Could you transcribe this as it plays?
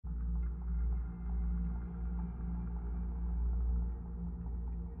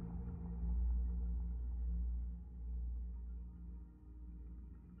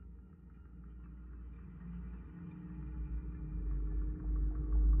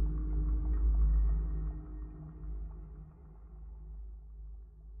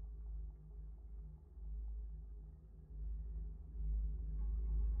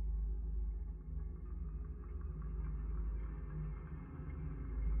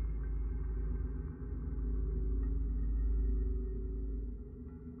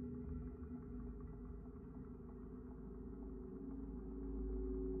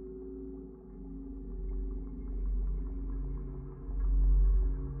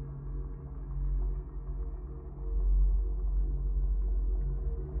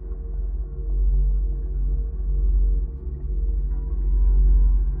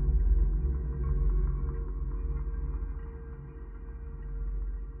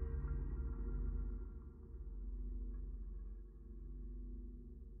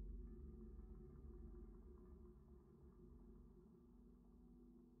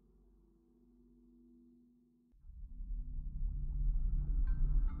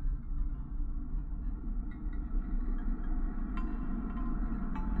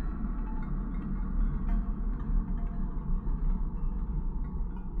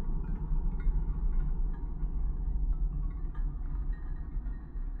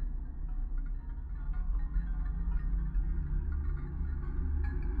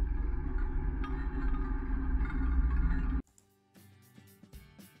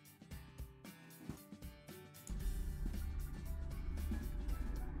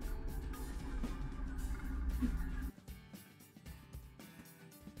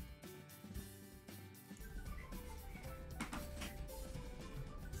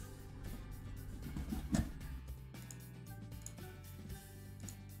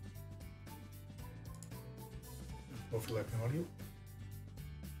overlapping audio.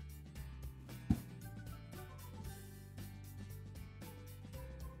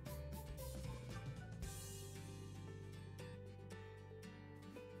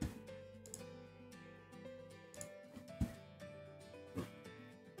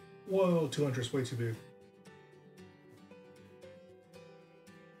 Whoa, 200 is way too big.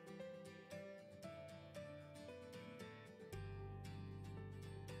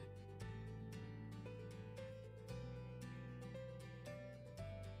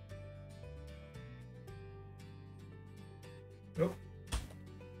 Nope.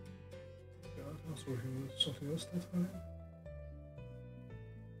 God, I was working with something else that time.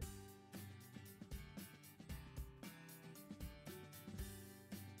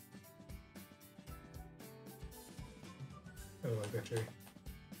 I don't like that, Jay.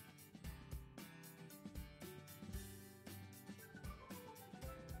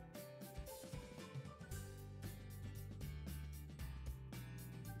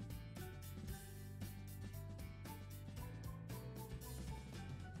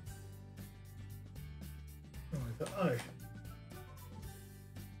 I don't like the eye.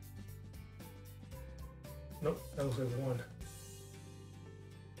 Nope, that looks like one.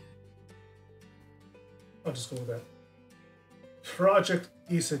 I'll just go with that. Project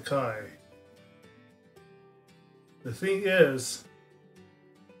Isekai. The thing is,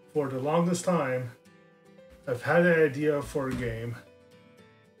 for the longest time, I've had an idea for a game,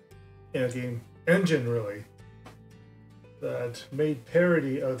 in a game engine really, that made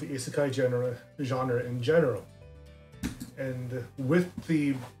parody of the Isekai genre in general. And with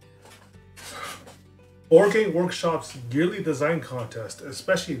the Boardgame Workshop's yearly design contest,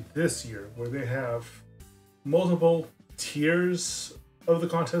 especially this year, where they have multiple tiers of the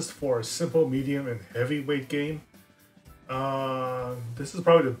contest for a simple, medium, and heavyweight game. This is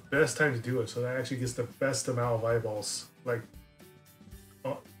probably the best time to do it, so that actually gets the best amount of eyeballs, like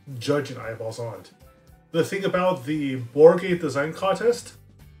judging eyeballs on it. The thing about the board game design contest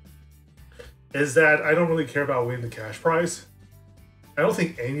is that I don't really care about winning the cash prize. I don't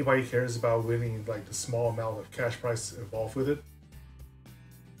think anybody cares about winning like the small amount of cash prize involved with it.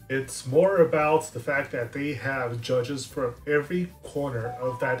 It's more about the fact that they have judges from every corner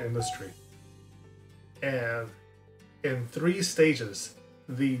of that industry. And in 3 stages,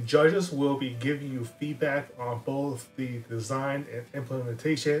 the judges will be giving you feedback on both the design and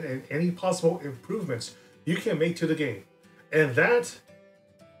implementation and any possible improvements you can make to the game. And that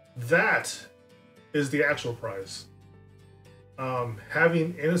is the actual prize.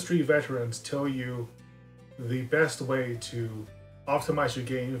 Having industry veterans tell you the best way to optimize your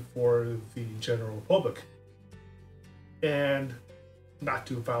game for the general public, and not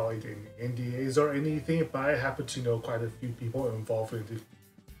to violate any NDAs or anything, but I happen to know quite a few people involved in the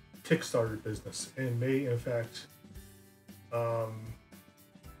Kickstarter business and may in fact no,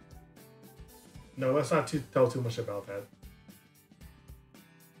 let's not tell too much about that.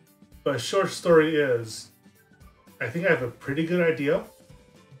 But short story is, I think I have a pretty good idea,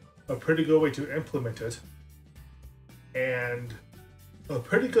 a pretty good way to implement it, and a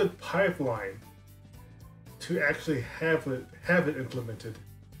pretty good pipeline to actually have it implemented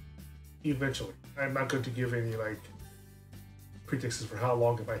eventually. I'm not going to give any like predictions for how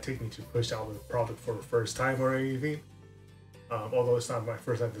long it might take me to push out the product for the first time or anything. Although it's not my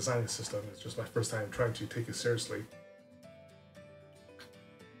first time designing a system, it's just my first time trying to take it seriously.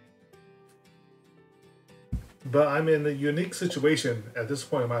 But I'm in a unique situation at this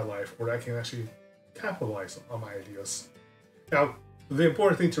point in my life where I can actually capitalize on my ideas. Now, the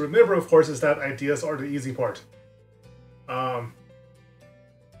important thing to remember, of course, is that ideas are the easy part.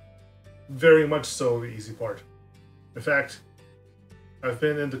 Very much so the easy part. In fact, I've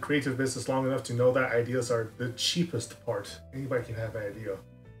been in the creative business long enough to know that ideas are the cheapest part. Anybody can have an idea.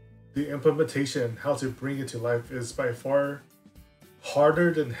 The implementation, how to bring it to life, is by far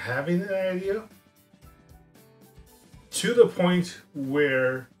harder than having an idea. To the point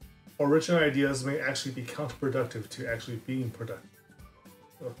where original ideas may actually be counterproductive to actually being productive.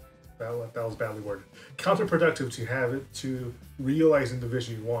 Oh, that was badly worded. Counterproductive to have it to realizing the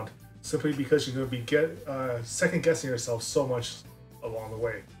vision you want, simply because you're going to be second guessing yourself so much along the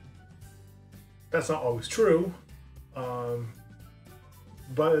way. That's not always true,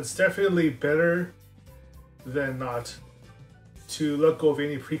 but it's definitely better than not to let go of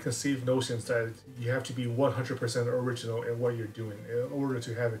any preconceived notions that you have to be 100% original in what you're doing in order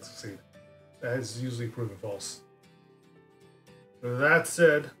to have it succeed. That is usually proven false. That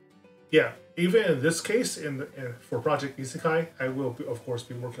said, yeah, even in this case, for Project Isekai, I will, of course,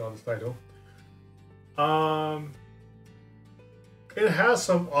 be working on this title. It has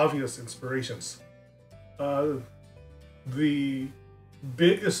some obvious inspirations. The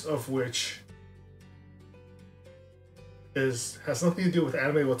biggest of which has nothing to do with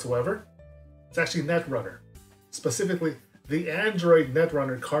anime whatsoever. It's actually Netrunner. Specifically, the Android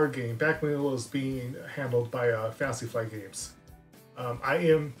Netrunner card game back when it was being handled by Fantasy Flight Games. I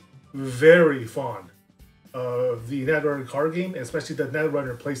am very fond of the Netrunner card game, especially the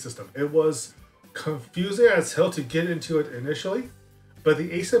Netrunner play system. It was confusing as hell to get into it initially, but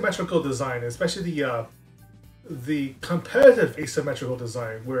the asymmetrical design, especially the competitive asymmetrical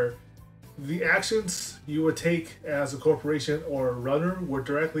design, where the actions you would take as a corporation or a runner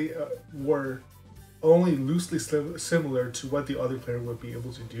were only loosely similar to what the other player would be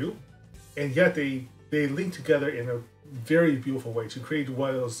able to do, and yet they link together in a very beautiful way to create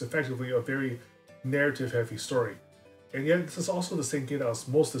what was effectively a very narrative-heavy story. And yet this is also the same game that I was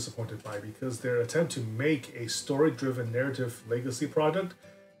most disappointed by, because their attempt to make a story-driven narrative legacy product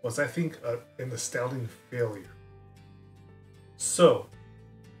was, I think, an astounding failure. So,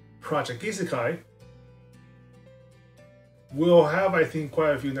 Project Isekai will have, I think,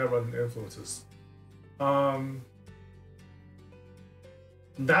 quite a few Netrunner influences.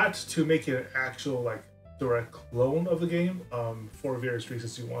 Not to make it an actual direct clone of the game. For various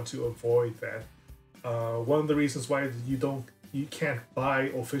reasons, you want to avoid that. One of the reasons why you can't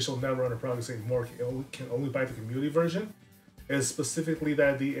buy official Netrunner products anymore, can only buy the community version, is specifically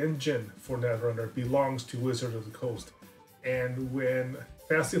that the engine for Netrunner belongs to Wizard of the Coast. And when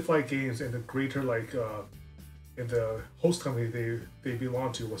Fantasy Flight Games and the greater in the host company they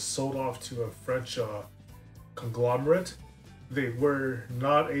belong to was sold off to a French conglomerate, they were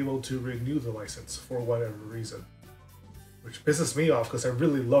not able to renew the license for whatever reason, which pisses me off because I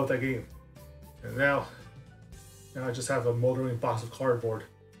really love that game. And now I just have a moldering box of cardboard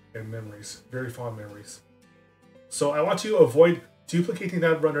and memories, very fond memories. So I want to avoid duplicating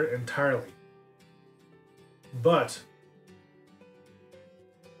Netrunner entirely, but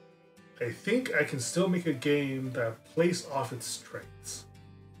I think I can still make a game that plays off its strengths.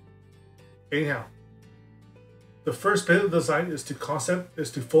 Anyhow, the first bit of design is to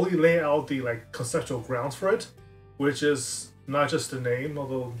fully lay out the conceptual grounds for it, which is not just the name,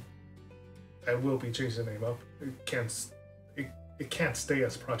 although I will be changing the name up. It can't stay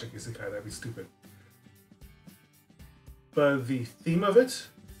as Project Isekai, that'd be stupid. But the theme of it,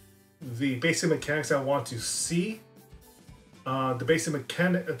 the basic mechanics I want to see, the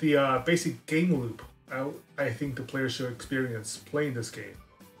basic game loop I think the player should experience playing this game,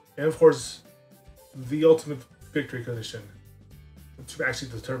 and of course the ultimate victory condition to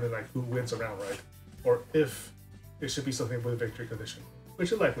actually determine who wins a round, right? Or if it should be something with a victory condition,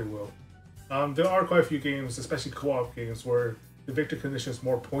 which it likely will. There are quite a few games, especially co-op games, where the victory condition is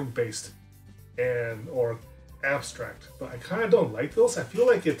more point-based or abstract, but I kind of don't like those. I feel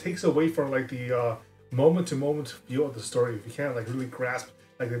like it takes away from the moment-to-moment feel of the story if you can't really grasp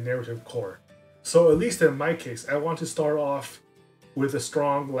the narrative core. So at least in my case, I want to start off with a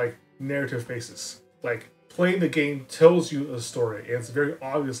strong narrative basis. Playing the game tells you a story, and it's very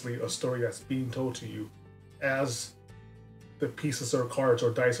obviously a story that's being told to you as the pieces or cards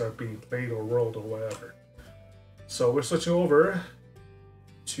or dice are being played or rolled or whatever. So we're switching over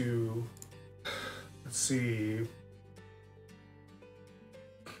to, let's see,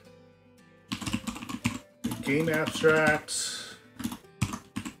 game abstract.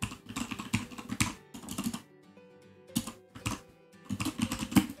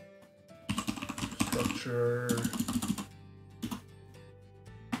 Structure.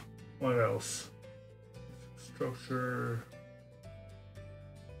 What else? Structure.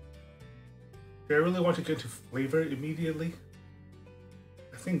 Do I really want to get to flavor immediately?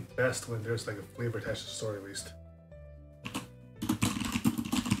 I think best when there's a flavor attached to the story at least.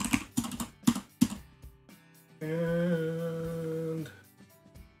 And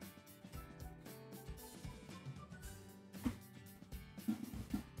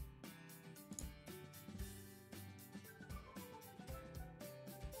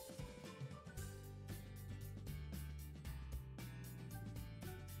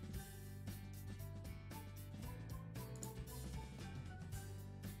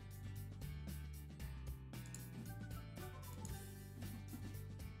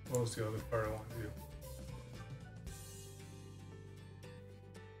what was the other part I want to do?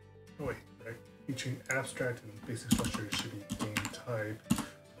 Oh wait, right. Featuring abstract and basic structure should be game type.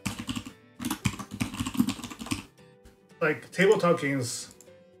 Tabletop games,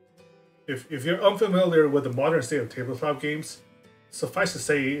 if you're unfamiliar with the modern state of tabletop games, suffice to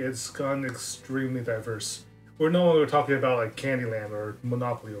say it's gone extremely diverse. We're no longer talking about Candyland or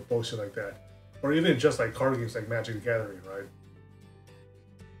Monopoly or bullshit like that. Or even just card games like Magic the Gathering, right?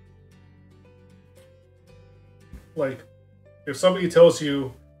 If somebody tells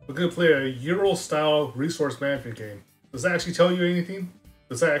you we're going to play a Euro-style resource management game, does that actually tell you anything?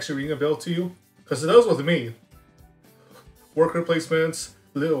 Does that actually ring a bell to you? Because it does with me. Worker placements,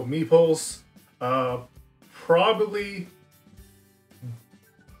 little meeples, probably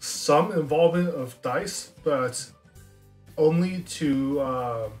some involvement of dice, but only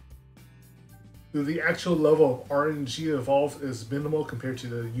to the actual level of RNG involved is minimal compared to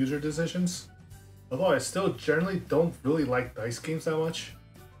the user decisions. Although I still generally don't really like dice games that much.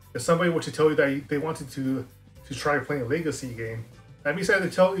 If somebody were to tell you that they wanted to try playing a legacy game, that means that they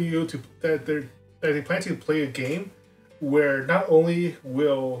tell you that they plan to play a game where not only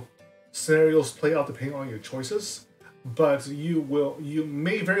will scenarios play out depending on your choices, but you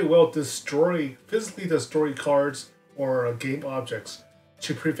may very well physically destroy cards or game objects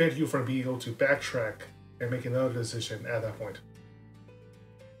to prevent you from being able to backtrack and make another decision at that point.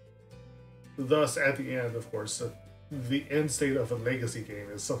 Thus, at the end, of course, the end state of a legacy game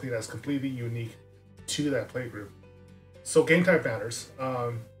is something that's completely unique to that playgroup. So game type matters,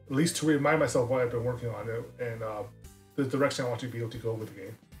 at least to remind myself what I've been working on and the direction I want to be able to go with the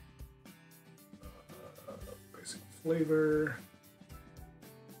game. Basic flavor.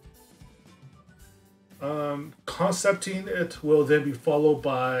 Concepting it will then be followed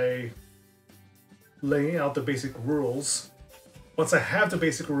by laying out the basic rules. Once I have the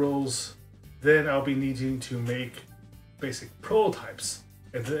basic rules, then I'll be needing to make basic prototypes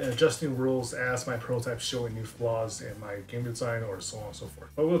and then adjusting rules as my prototypes show any flaws in my game design or so on and so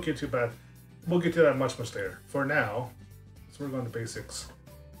forth. But we'll get to that. We'll get to that much later. For now, let's work on the basics.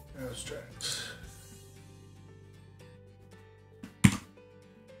 Abstract.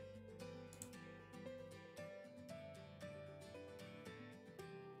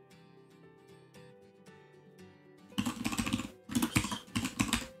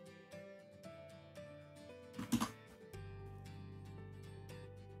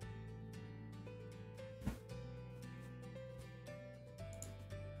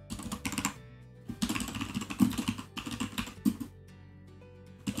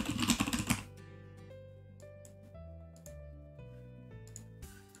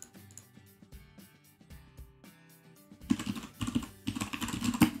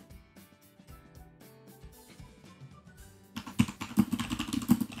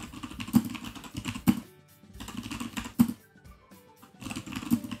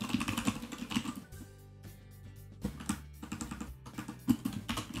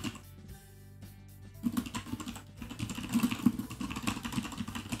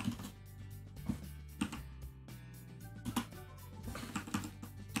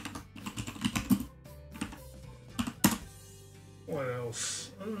 What else?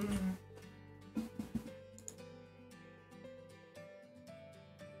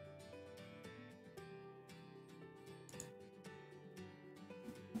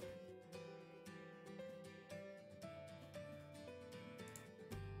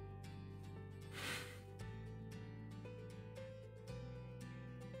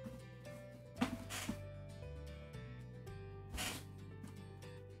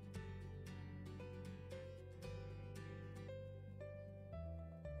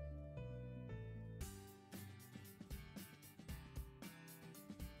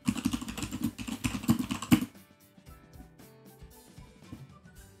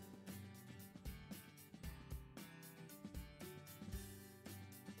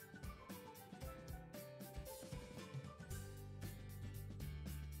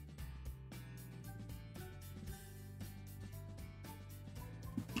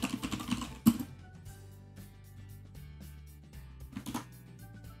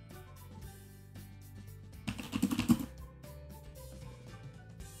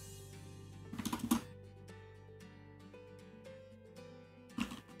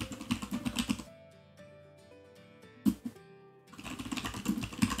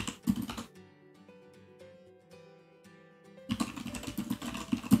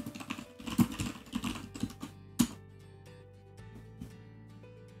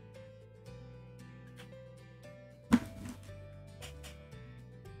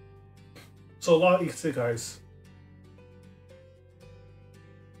 So a lot of isekais,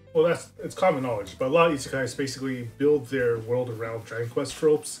 well, it's common knowledge, but a lot of isekais basically build their world around Dragon Quest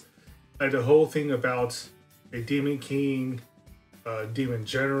tropes. Like the whole thing about a demon king, demon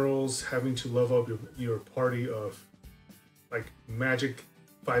generals having to level up your party of like magic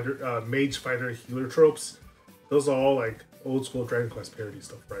fighter, mage fighter healer tropes. Those are all like old school Dragon Quest parody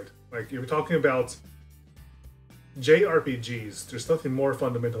stuff, right? Like if you're talking about JRPGs, there's nothing more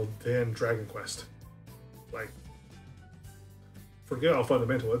fundamental than Dragon Quest. Like, forget how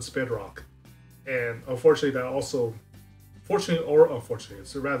fundamental, it's bedrock. And unfortunately, that also fortunately or unfortunately,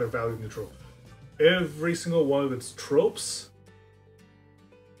 it's rather value neutral. Every single one of its tropes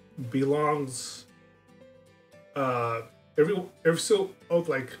belongs every so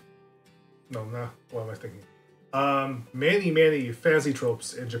like no, not what am I thinking? Many fantasy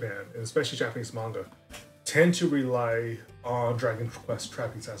tropes in Japan, and especially Japanese manga, tend to rely on Dragon Quest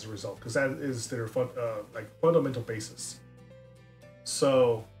trappings as a result, because that is their fundamental basis.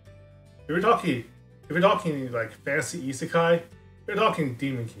 So if you're talking like fantasy isekai, you're talking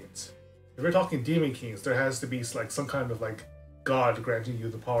Demon Kings. If you're talking Demon Kings, there has to be like some kind of like god granting you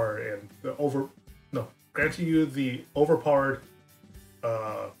the power and granting you the overpowered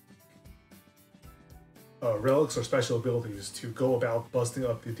relics or special abilities to go about busting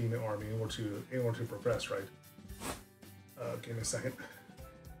up the demon army in order to progress, right? Give me a second.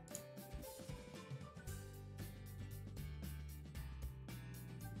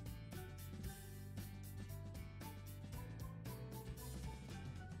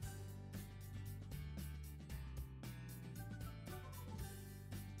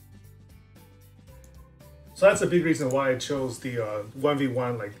 So that's a big reason why I chose the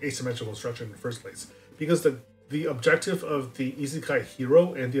 1v1 like asymmetrical structure in the first place. Because the objective of the Isekai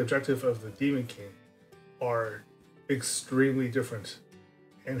hero and the objective of the Demon King are extremely different.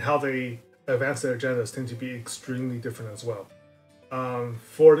 And how they advance their agendas tend to be extremely different as well.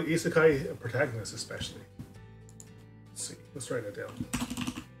 For the Isekai protagonist especially. Let's see, let's write that down.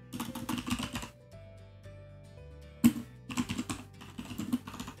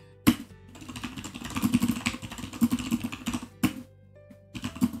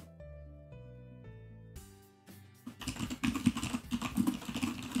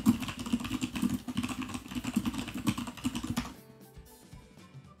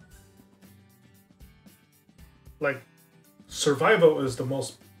 Like, survival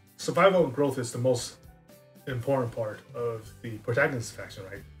and growth is the most important part of the protagonist faction,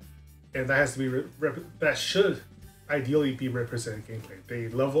 right? And that has to be that should ideally be represented in gameplay. They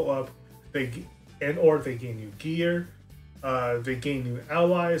level up, they gain new gear, they gain new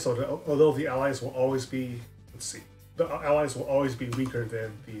allies. Although the allies will always be, weaker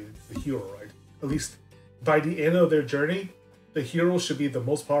than the hero, right? At least by the end of their journey, the hero should be the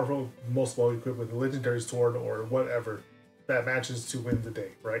most powerful, most well equipped with a legendary sword or whatever that matches to win the day,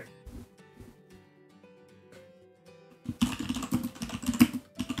 right?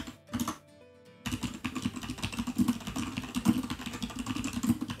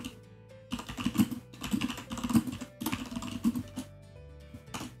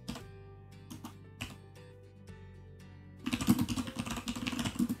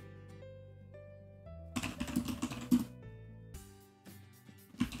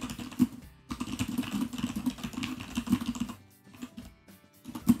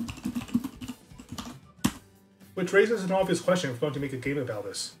 Which raises an obvious question if we're going to make a game about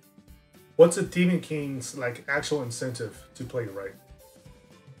this. What's a Demon King's like actual incentive to play right?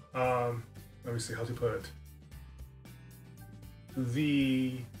 Let me see how to put it.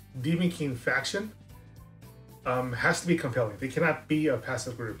 The Demon King faction has to be compelling. They cannot be a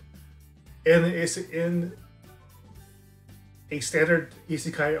passive group. And it's in a standard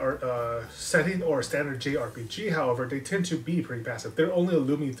isekai or setting or a standard JRPG, however, they tend to be pretty passive. They're only a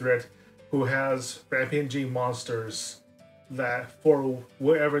looming threat who has rampaging monsters that, for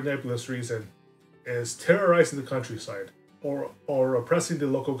whatever nebulous reason, is terrorizing the countryside or oppressing the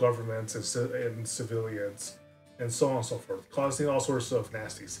local governments and civilians and so on and so forth, causing all sorts of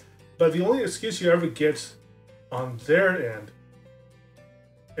nasties. But the only excuse you ever get on their end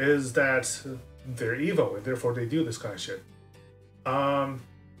is that they're evil and therefore they do this kind of shit.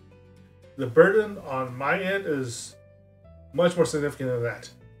 The burden on my end is much more significant than that.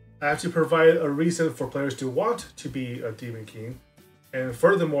 I have to provide a reason for players to want to be a Demon King, and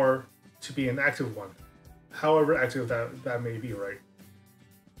furthermore, to be an active one, however active that may be, right?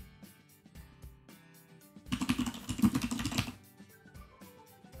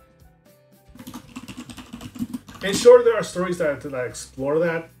 And sure, there are stories that explore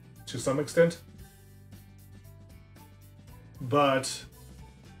that to some extent, but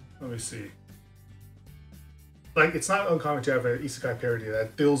let me see. Like, it's not uncommon to have an isekai parody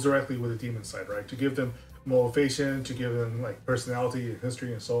that deals directly with the demon side, right? To give them motivation, to give them like personality and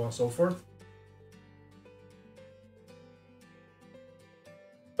history and so on and so forth.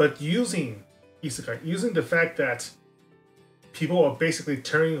 But using isekai, using the fact that people are basically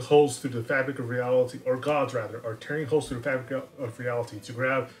tearing holes through the fabric of reality, or gods rather, are tearing holes through the fabric of reality to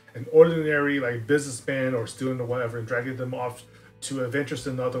grab an ordinary like businessman or student or whatever and dragging them off to adventures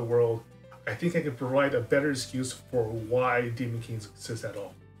in another world, I think I can provide a better excuse for why Demon Kings exist at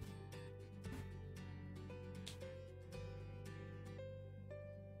all.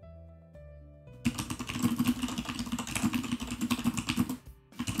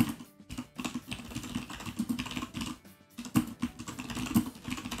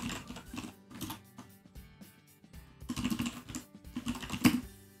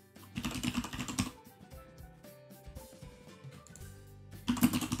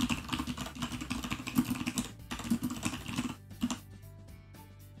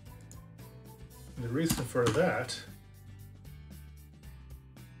 And the reason for that,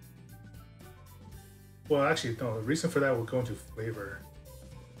 well, actually, no, the reason for that will go into flavor.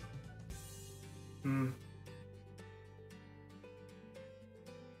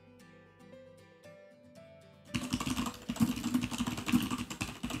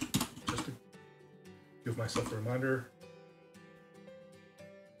 Just to give myself a reminder.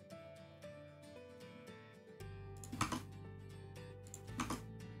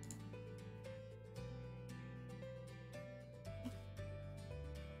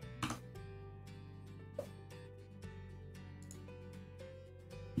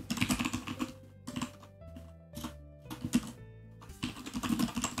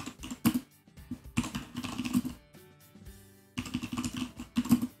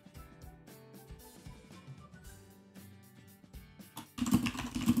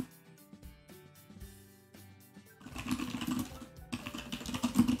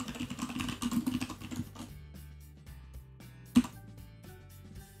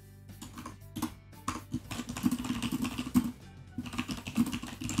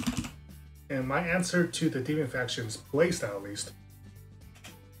 And my answer to the Demon Faction's playstyle, at least,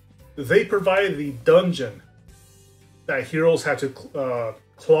 they provide the dungeon that heroes have to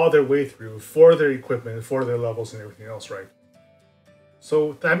claw their way through for their equipment, for their levels, and everything else, right?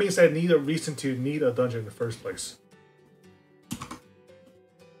 So that means I need a reason to need a dungeon in the first place.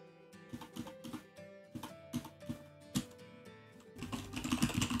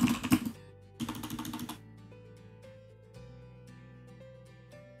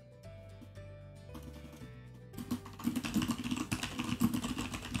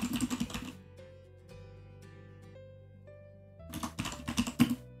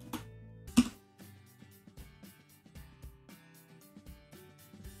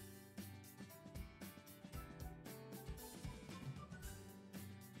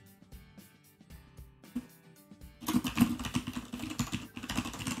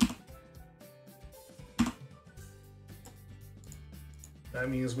 That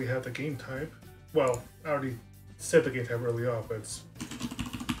means we have the game type. Well, I already said the game type early on, but it's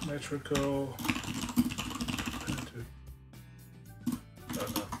metrical,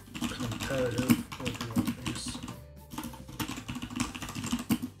 competitive,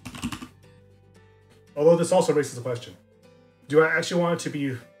 although this also raises the question, do I actually want it to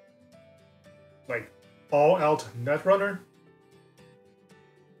be like all-out Netrunner?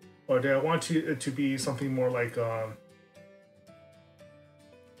 Or do I want it to be something more like a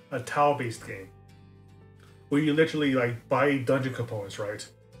tile-based game, where you literally like buy dungeon components, right,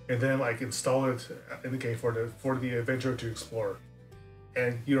 and then like install it in the game for the adventurer to explore,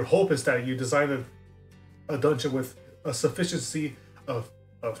 and your hope is that you design a dungeon with a sufficiency of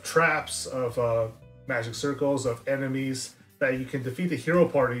traps, of magic circles, of enemies that you can defeat the hero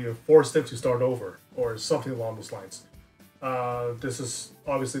party and force them to start over, or something along those lines. This is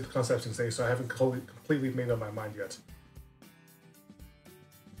obviously the concept insane, so I haven't completely made up my mind yet.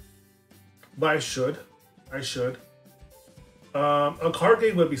 But I should. A card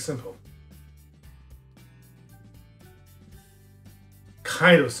game would be simple.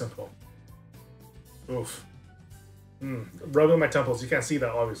 Kind of simple. Oof. Rubbing my temples. You can't see that,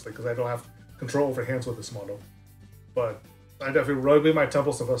 obviously, because I don't have control over hands with this model. But I definitely rubbing my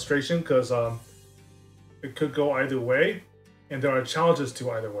temples in frustration, because it could go either way, and there are challenges to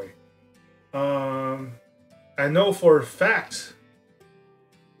either way. I know for a fact...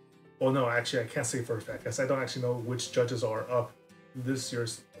 Well, no, actually, I can't say for a fact, because I don't actually know which judges are up for this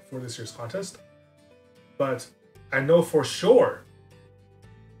year's contest. But I know for sure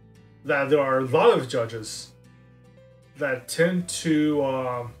that there are a lot of judges that tend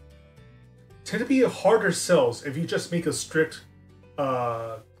to be harder sells if you just make a strict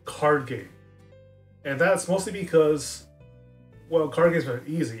card game, and that's mostly because, well, card games are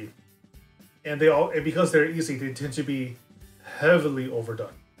easy, and because they're easy, they tend to be heavily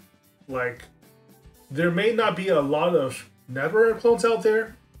overdone. Like, there may not be a lot of Netrunner clones out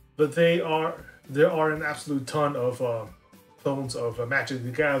there, but there are an absolute ton of clones of Magic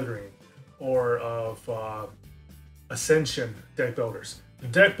the Gathering or of Ascension deck builders. The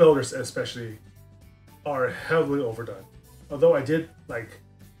deck builders especially are heavily overdone. Although I did like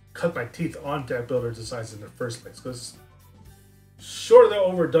cut my teeth on deck builder designs in the first place, because sure, they're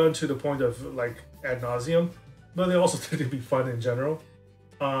overdone to the point of like ad nauseum, but they also tend to be fun in general.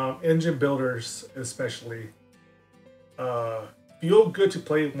 Engine builders especially feel good to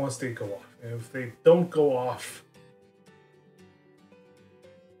play once they go off. And if they don't go off,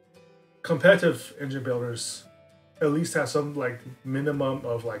 competitive engine builders at least have some like minimum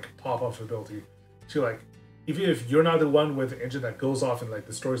of like pop-off ability to, like, even if you're not the one with the engine that goes off and like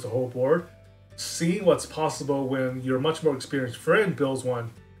destroys the whole board, seeing what's possible when your much more experienced friend builds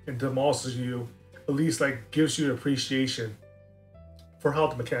one and demolishes you, at least like gives you an appreciation for how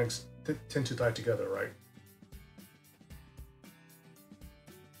the mechanics tend to tie together, right?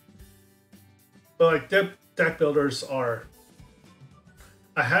 But like deck builders are,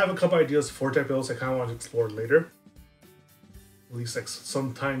 I have a couple ideas for deck builds I kind of want to explore later. At least like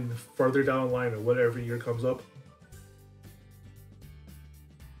sometime further down the line or whatever year comes up.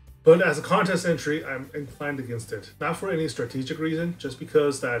 But as a contest entry, I'm inclined against it. Not for any strategic reason, just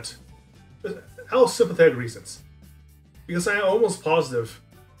because that, out of sympathetic reasons. Because I am almost positive,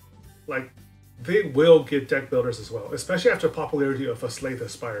 like, they will get deck builders as well, especially after the popularity of a Slay the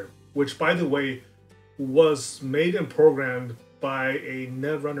Spire, which, by the way, was made and programmed by a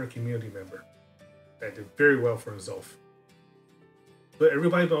Netrunner community member that did very well for himself. But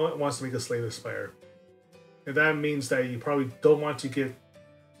everybody wants to make a Slay the Spire, and that means that you probably don't want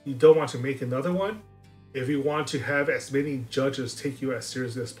to make another one if you want to have as many judges take you as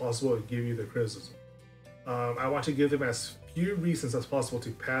seriously as possible and give you the criticism. I want to give them as few reasons as possible to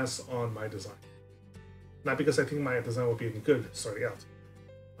pass on my design. Not because I think my design will be any good starting out.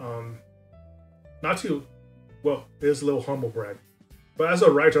 Not to, well, it is a little humble brag. But as a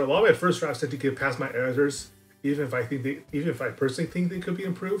writer, a lot of my first drafts tend to get past my editors, even if I personally think they could be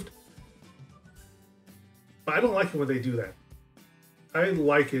improved. But I don't like it when they do that. I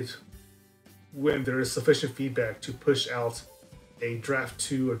like it when there is sufficient feedback to push out a draft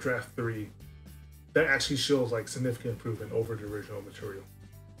 2 or draft 3 that actually shows like significant improvement over the original material.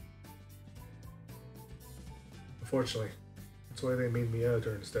 Unfortunately, that's why they made me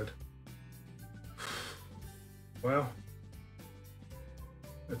editor instead. Well,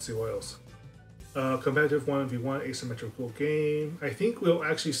 let's see what else. Competitive 1v1 asymmetrical game. I think we'll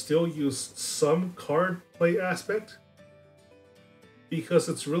actually still use some card play aspect, because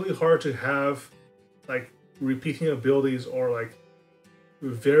it's really hard to have like repeating abilities or like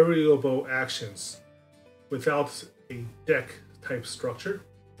variable actions without a deck type structure,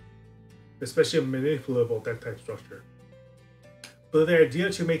 especially a manipulable deck type structure. But the idea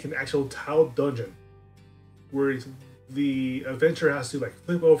to make an actual tile dungeon where the adventurer has to like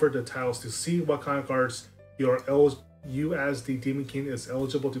flip over the tiles to see what kind of cards you as the Demon King is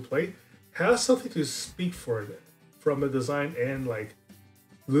eligible to play has something to speak for it from a design and like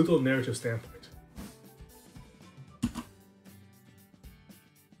little narrative standpoint.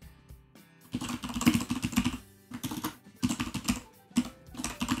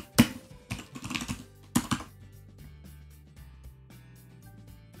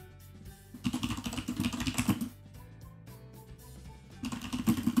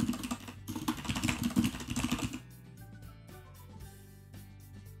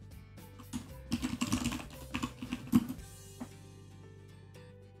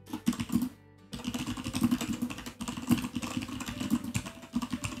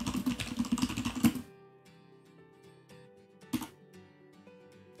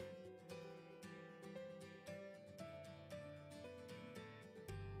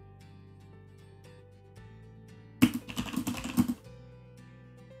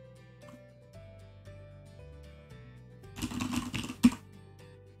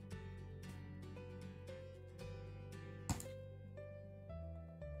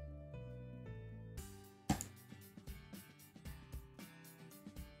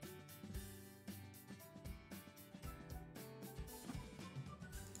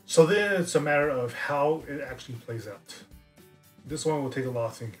 So then it's a matter of how it actually plays out. This one will take a lot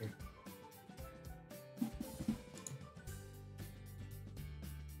of thinking.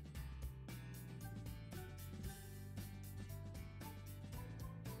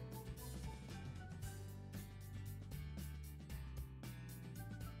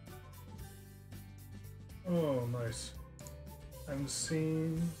 Oh, nice. I'm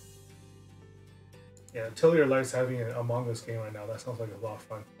seeing... Yeah, Tillier likes having an Among Us game right now. That sounds like a lot of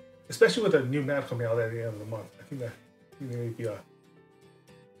fun. Especially with a new map coming out at the end of the month. I think that may be a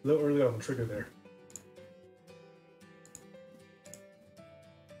little early on the trigger there.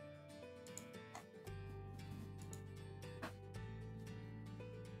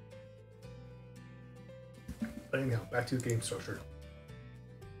 But anyhow, back to the game structure.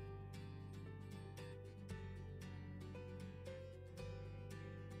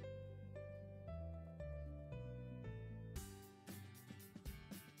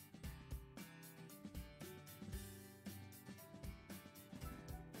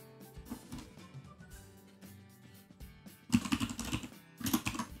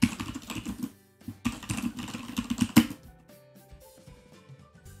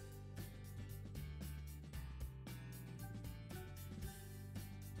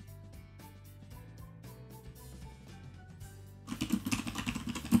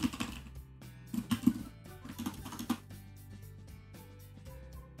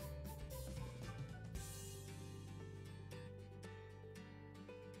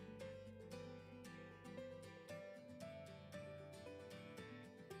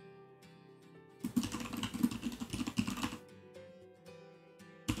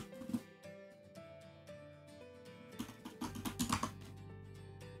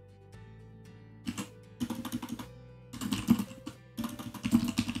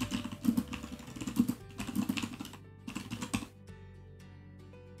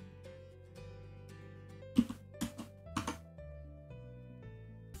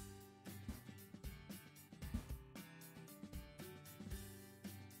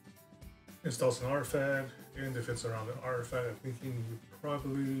 installs an artifact, and if it's around an artifact, I'm thinking you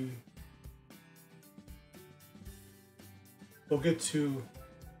probably... We'll get to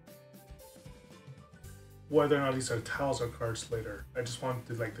whether or not these are tiles or cards later. I just want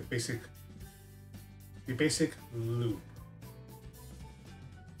to like the basic loop.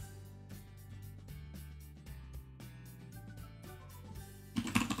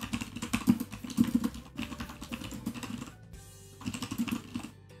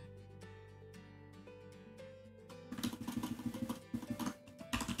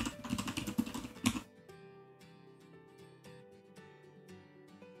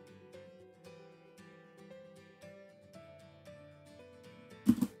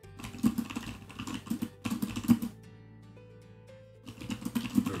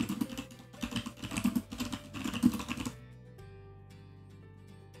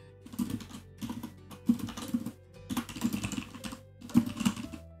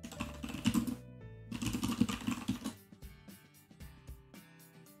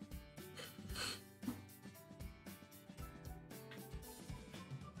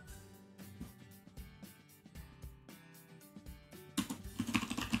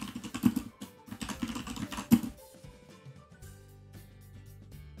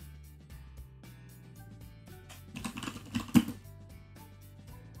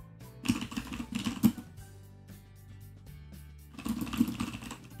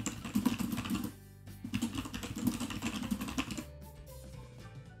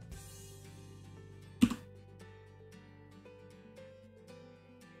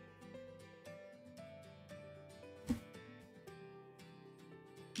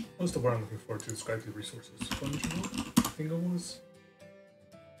 What's the word I'm looking for to describe the resources? Fungible? I think it was.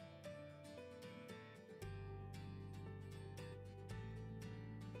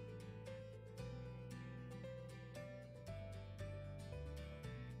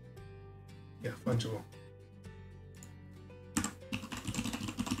 Yeah, fungible.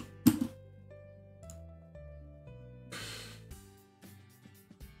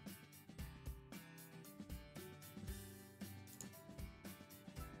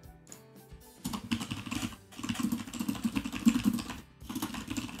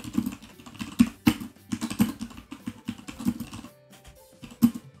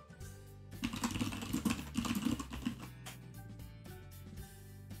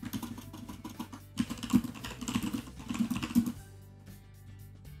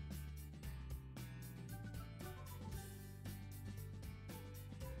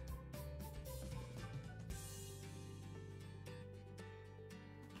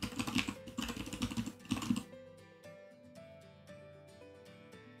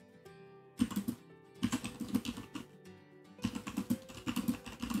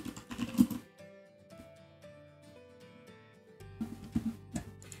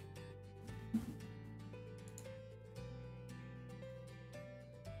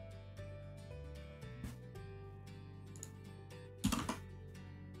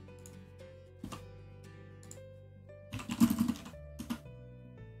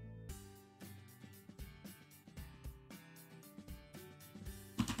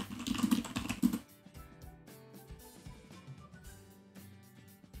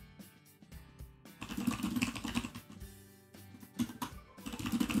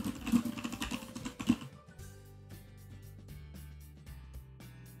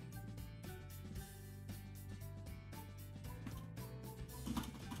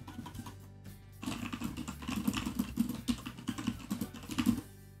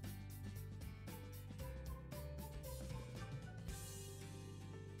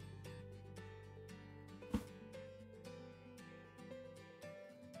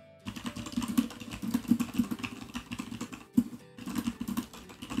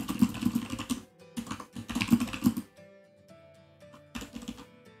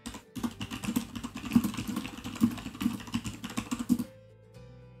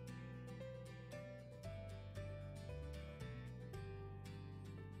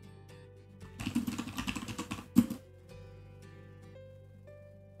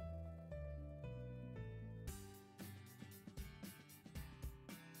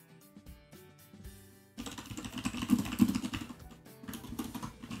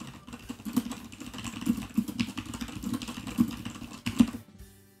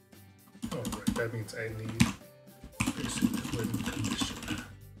 That means I need basic win condition.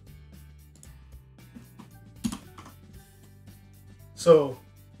 So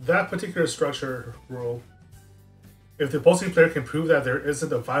that particular structure rule, if the opposing player can prove that there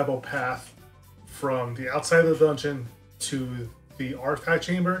isn't a viable path from the outside of the dungeon to the artifact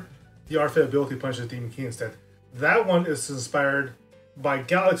chamber, the artifact ability punishes Demon King instead. That one is inspired by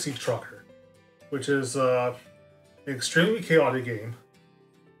Galaxy Trucker. which is an extremely chaotic game,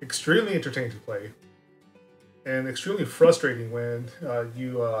 extremely entertaining to play, and extremely frustrating when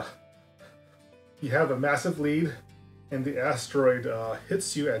you have a massive lead and the asteroid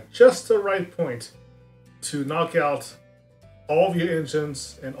hits you at just the right point to knock out all of your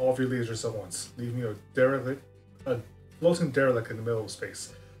engines and all of your lasers at once, leaving you a floating derelict in the middle of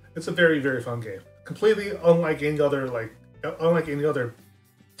space. It's a very, very fun game. Completely unlike any other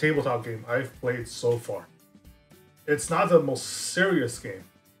tabletop game I've played so far. It's not the most serious game,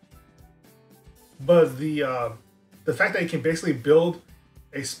 but the fact that you can basically build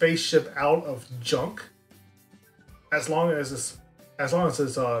a spaceship out of junk, as long as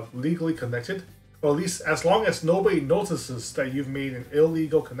it's legally connected, or at least as long as nobody notices that you've made an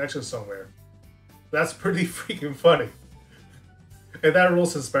illegal connection somewhere, that's pretty freaking funny. And that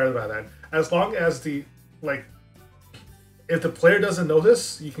rule's inspired by that. As long as if the player doesn't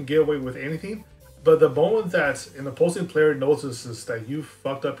notice, you can get away with anything. But the moment that an opposing player notices that you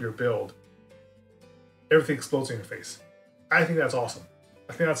fucked up your build, everything explodes in your face. I think that's awesome.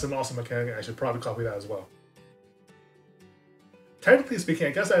 I think that's an awesome mechanic. I should probably copy that as well. Technically speaking,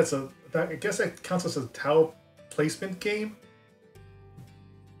 I guess that counts as a tile placement game,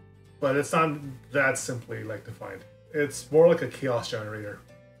 but it's not that simply defined. It's more like a chaos generator.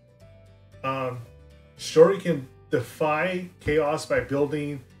 Sure, you can defy chaos by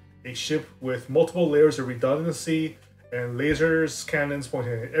building a ship with multiple layers of redundancy and lasers, cannons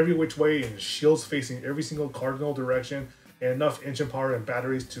pointing in every which way, and shields facing every single cardinal direction, and enough engine power and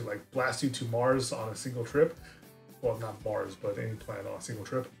batteries to blast you to Mars on a single trip. Well, not Mars, but any planet on a single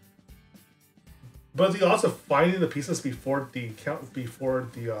trip. But the odds of finding the pieces before the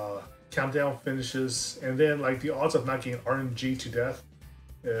countdown finishes, and then the odds of not getting RNG to death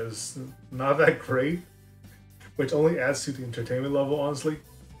is not that great, which only adds to the entertainment level, honestly.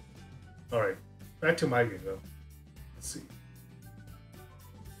 Alright, back to my game though. Let's see.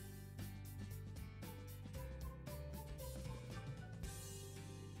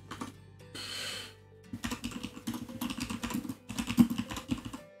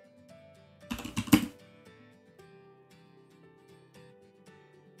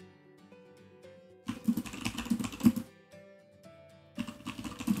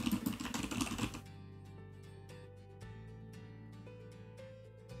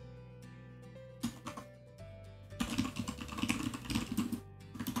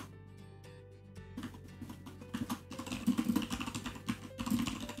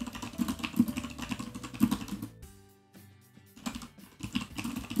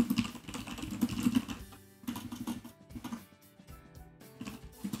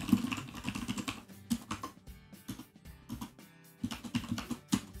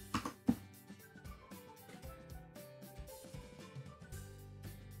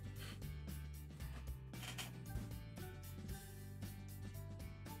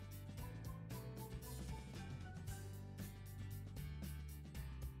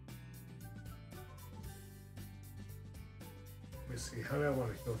 Let me see, how do I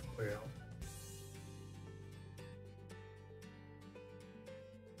want to heal the play out?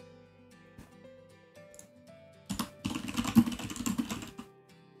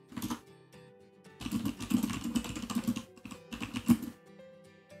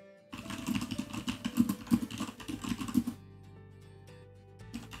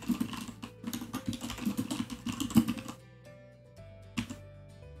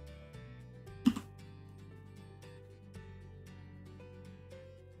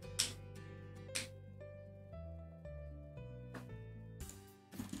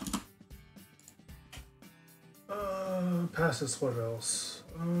 Past this, what else?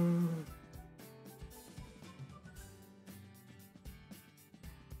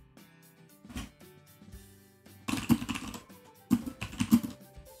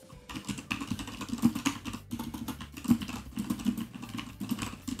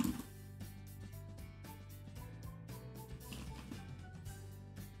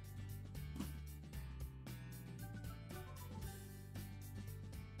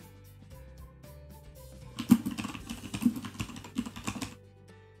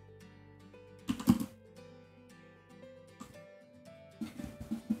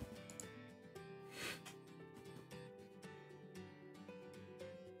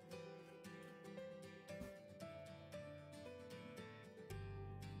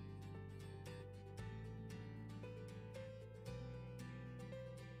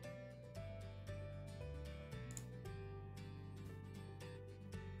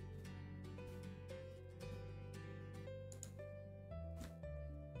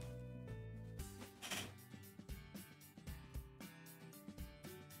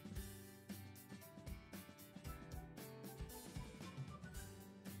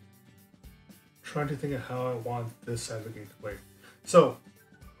 trying to think of how I want this side of the game to play. So,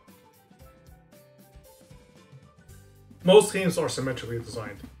 most games are symmetrically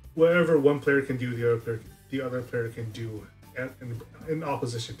designed. Whatever one player can do, the other player can do in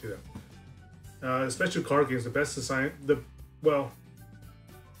opposition to them. Especially card games, the best design, well,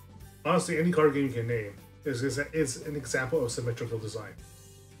 honestly, any card game you can name is an example of symmetrical design.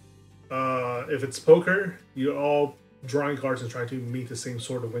 If it's poker, you're all drawing cards and trying to meet the same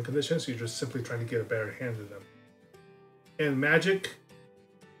sort of win conditions. You're just simply trying to get a better hand than them. In Magic,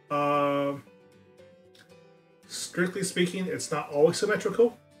 strictly speaking, it's not always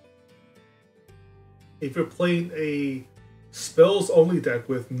symmetrical. If you're playing a spells only deck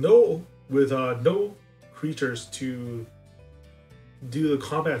with no creatures to do the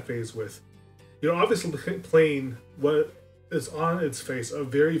combat phase with, you're obviously playing what is on its face a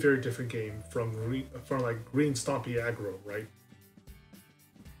very, very different game from like green stompy aggro, right?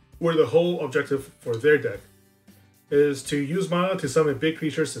 Where the whole objective for their deck is to use mana to summon big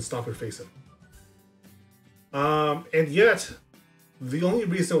creatures and stomp your face in. And yet, the only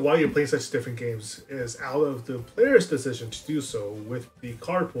reason why you're playing such different games is out of the player's decision to do so with the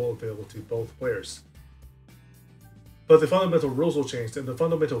card pool available to both players. But the fundamental rules will change, and the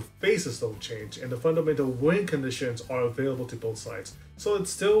fundamental phases don't change, and the fundamental win conditions are available to both sides. So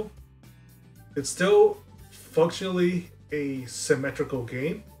it's still functionally a symmetrical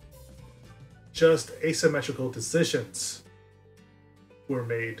game, just asymmetrical decisions were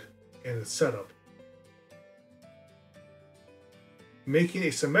made in its setup. Making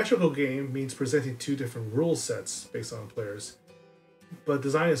a symmetrical game means presenting two different rule sets based on players, but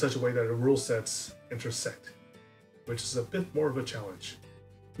designed in such a way that the rule sets intersect, which is a bit more of a challenge.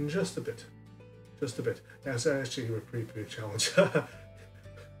 Just a bit. That's actually a pretty big challenge.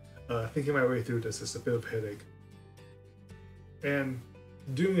 Thinking my way through this is a bit of a headache. And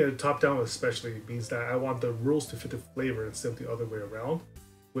doing it top-down especially means that I want the rules to fit the flavor instead of the other way around,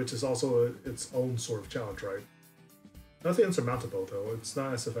 which is also its own sort of challenge, right? Nothing insurmountable though. It's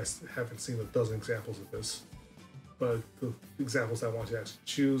not as if I haven't seen a dozen examples of this, but the examples I want to actually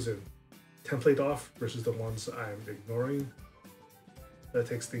choose and template off versus the ones I'm ignoring, that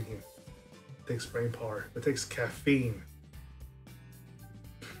takes thinking. It takes brain power. It takes caffeine.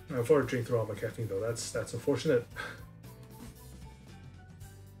 I've already drank through all my caffeine though. That's unfortunate.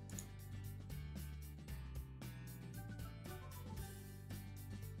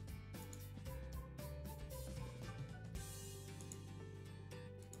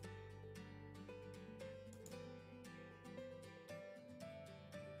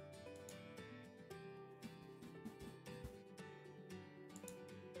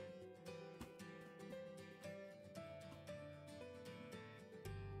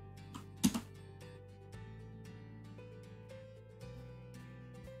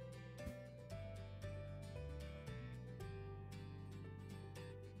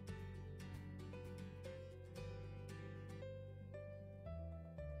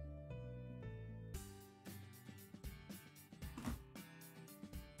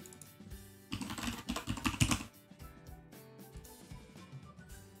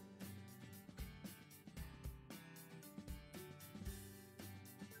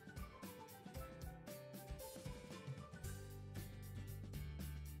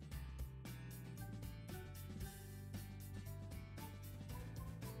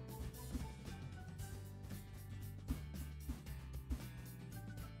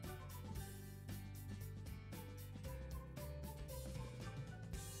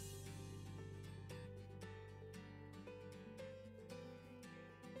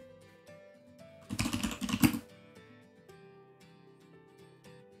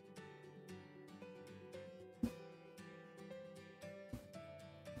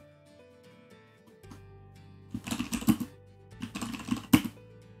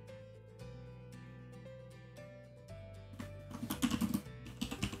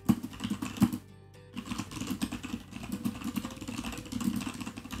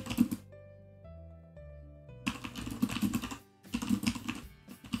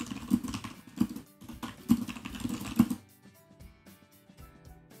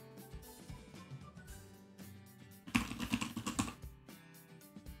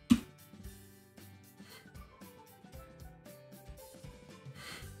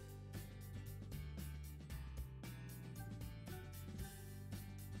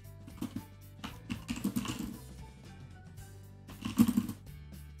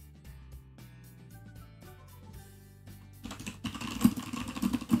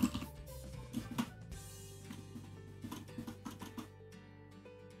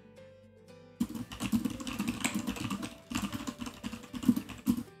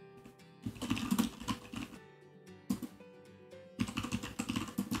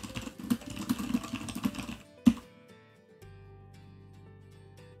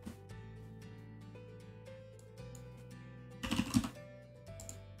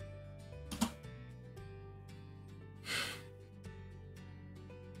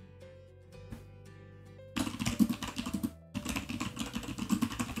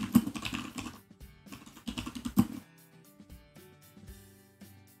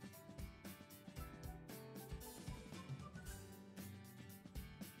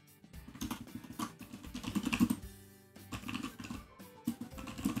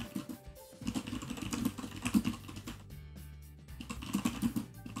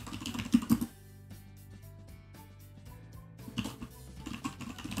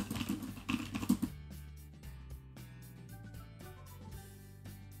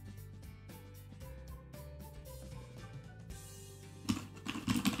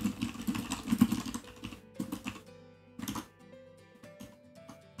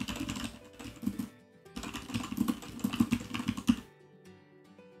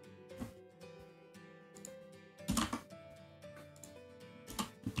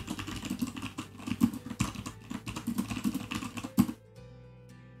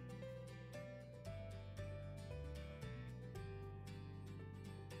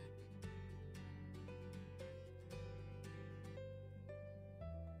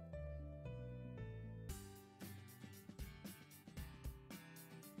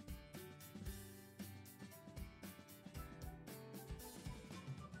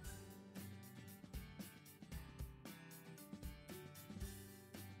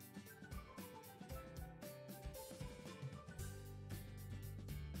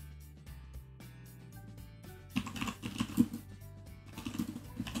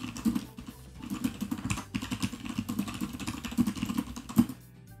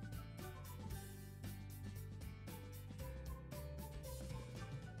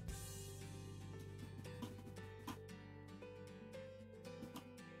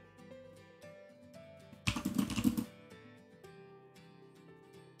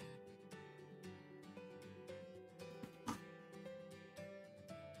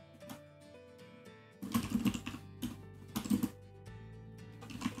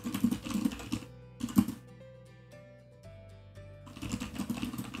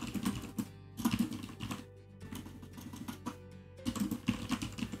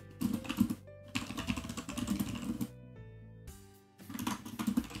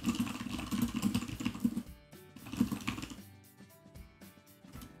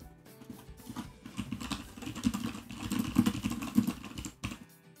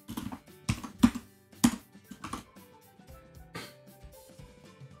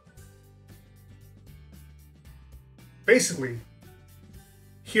 basically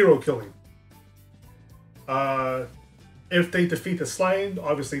hero killing. If they defeat the slime,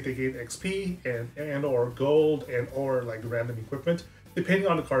 obviously they gain XP and or gold and or like random equipment, depending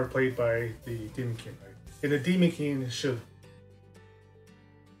on the card played by the Demon King, right? And the Demon King should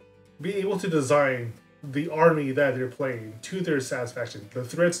be able to design the army that they're playing to their satisfaction. The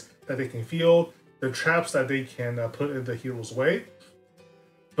threats that they can feel, the traps that they can put in the hero's way.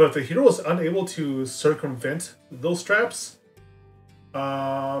 But if the hero is unable to circumvent those traps,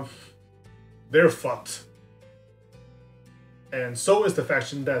 they're fucked. And so is the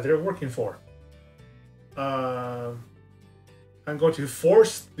faction that they're working for. I'm going to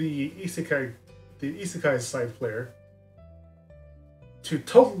force the Isekai side player to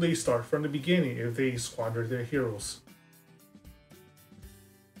totally start from the beginning if they squander their heroes.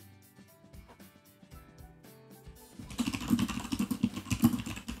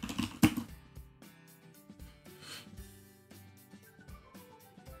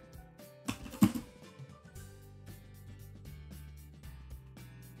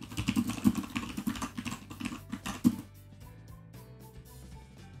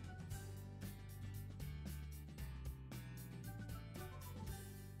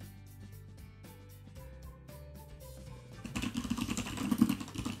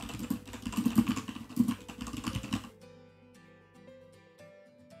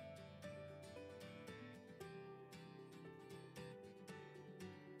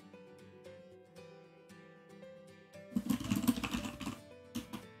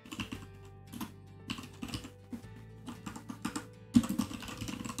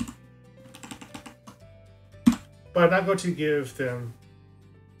 But I'm not going to give them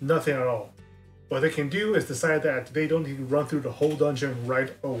nothing at all. What they can do is decide that they don't need to run through the whole dungeon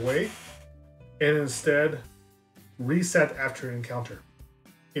right away, and instead reset after an encounter.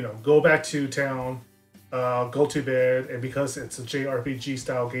 You know, go back to town, go to bed, and because it's a JRPG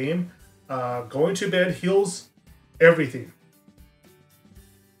style game, going to bed heals everything.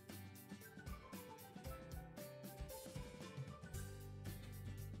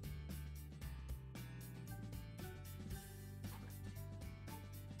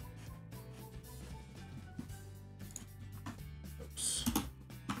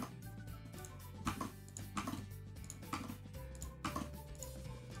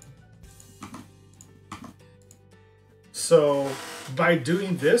 So by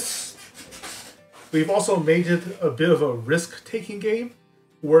doing this, we've also made it a bit of a risk-taking game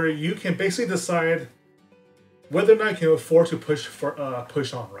where you can basically decide whether or not you can afford to push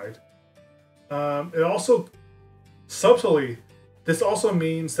on, right? It also, subtly, this also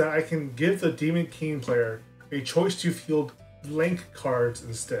means that I can give the Demon King player a choice to field blank cards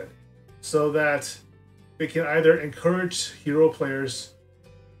instead, so that they can either encourage hero players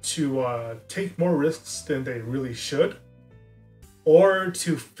to take more risks than they really should, or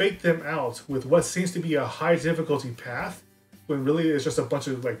to fake them out with what seems to be a high difficulty path, when really it's just a bunch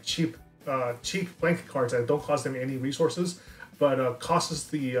of like cheap blank cards that don't cost them any resources, but costs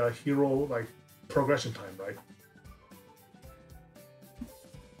the hero like progression time, right?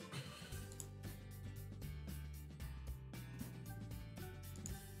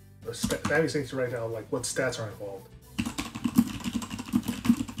 That is things right now, like what stats are involved.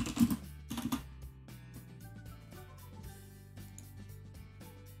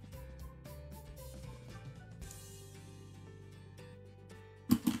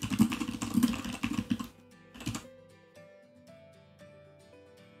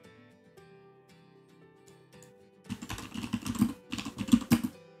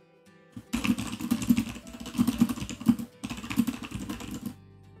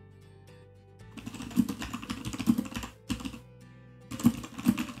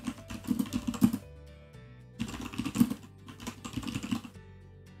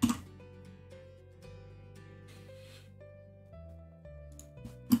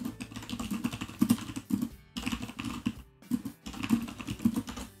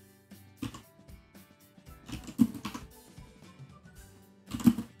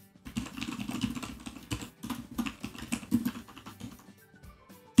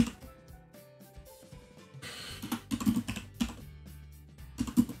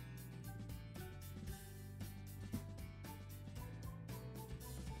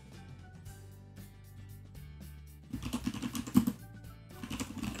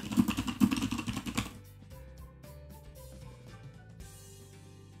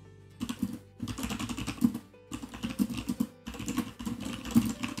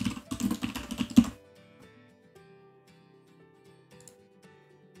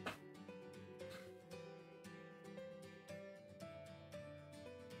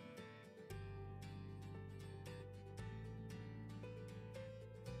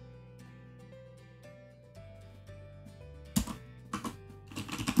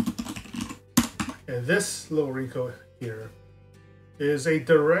 And this little wrinkle here is a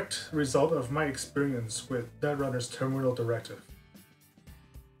direct result of my experience with Netrunner's Terminal Directive.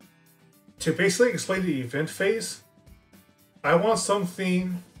 To basically explain the event phase, I want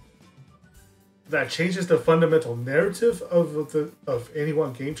something that changes the fundamental narrative of any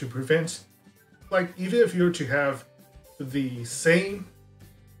one game to prevent, like, even if you were to have the same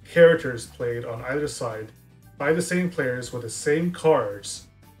characters played on either side by the same players with the same cards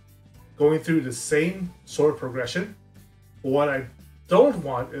going through the same sort of progression, what I don't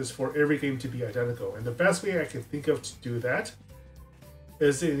want is for every game to be identical. And the best way I can think of to do that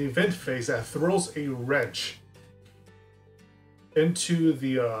is an event phase that throws a wrench into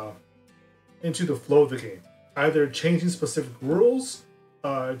the flow of the game. Either changing specific rules,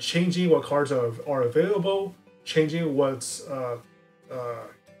 changing what cards are available, changing what's the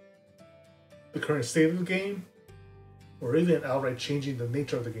current state of the game, or even outright changing the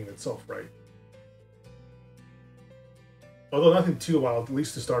nature of the game itself, right? Although nothing too wild, at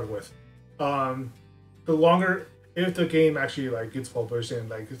least to start with. The longer, if the game actually like gets published and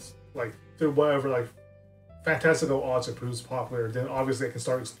like it's like through whatever like fantastical odds it proves popular, then obviously I can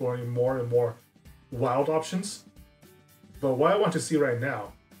start exploring more and more wild options. But what I want to see right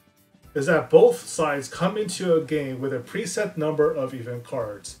now is that both sides come into a game with a preset number of event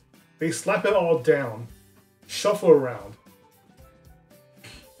cards. They slap it all down, shuffle around,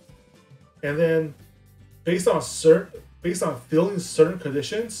 and then based on filling certain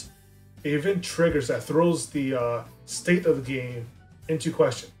conditions, an event triggers that throws the state of the game into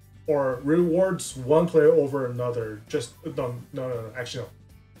question, or rewards one player over another. Just no. Actually, no.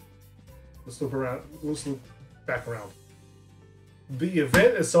 Let's loop around. Let's loop back around. The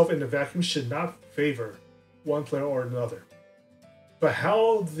event itself in the vacuum should not favor one player or another, but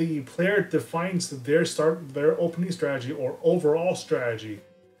how the player defines their opening strategy or overall strategy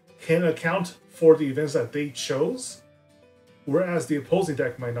can account for the events that they chose, whereas the opposing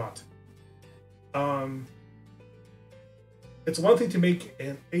deck might not. It's one thing to make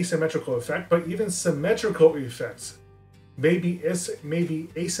an asymmetrical effect, but even symmetrical effects may be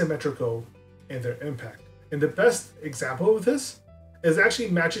asymmetrical in their impact. And the best example of this is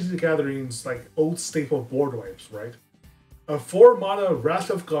actually Magic the Gathering's like old staple board wipes, right? A 4-mana Wrath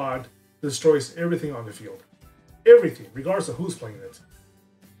of God destroys everything on the field. Everything, regardless of who's playing it.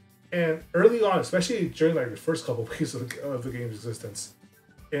 And early on, especially during like the first couple of weeks of the game's existence,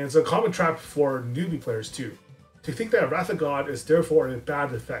 and it's a common trap for newbie players too, to think that Wrath of God is therefore a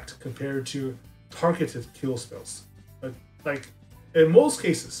bad effect compared to targeted kill spells. Like, in most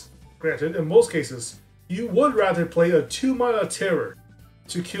cases, granted, you would rather play a 2-mana terror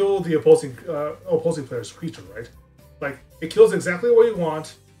to kill the opposing player's creature, right? Like, it kills exactly what you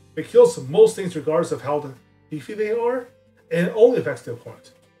want, it kills most things regardless of how beefy they are, and it only affects the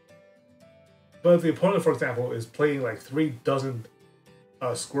opponent. But if the opponent, for example, is playing like 3 dozen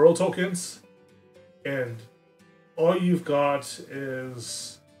squirrel tokens, and all you've got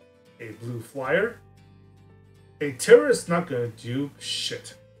is a blue flyer, a terrorist's not going to do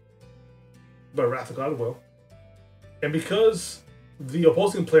shit. But Wrath of God will. And because the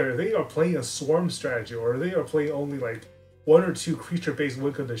opposing player, they are playing a swarm strategy, or they are playing only like 1 or 2 creature-based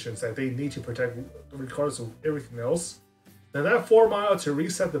win conditions that they need to protect regardless of everything else, then that 4 mana to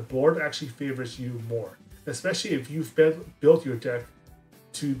reset the board actually favors you more, especially if you've built your deck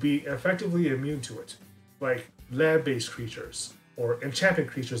to be effectively immune to it, like land-based creatures or enchantment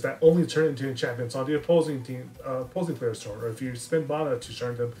creatures that only turn into enchantments on the opposing player's turn, or if you spend mana to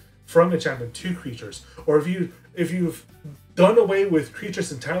turn them from enchantment to creatures, or if you've done away with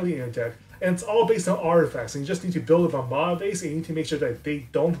creatures entirely in your deck and it's all based on artifacts and you just need to build up a mana base and you need to make sure that they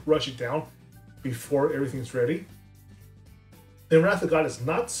don't rush it down before everything's ready, then Wrath of God is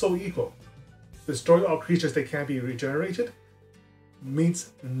not so equal. Destroy all creatures that can't be regenerated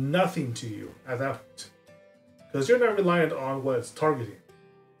means nothing to you at that point, because you're not reliant on what it's targeting.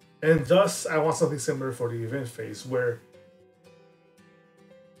 And thus, I want something similar for the event phase, where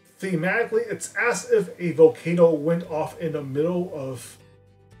thematically, it's as if a volcano went off in the middle of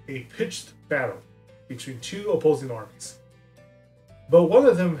a pitched battle between 2 opposing armies. But one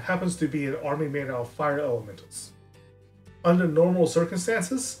of them happens to be an army made out of fire elementals. Under normal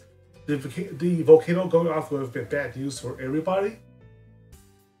circumstances, the volcano going off would have been bad news for everybody.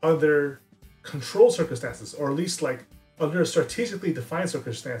 Under controlled circumstances, or at least like under strategically defined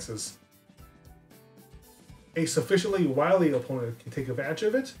circumstances, a sufficiently wily opponent can take advantage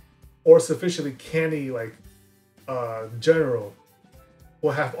of it, or sufficiently canny like general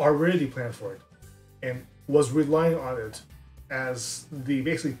will have already planned for it and was relying on it as the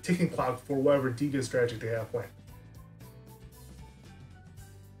basically ticking clock for whatever deviant strategy they have planned.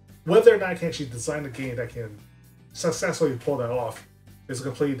 Whether or not I can actually design a game that can successfully pull that off is a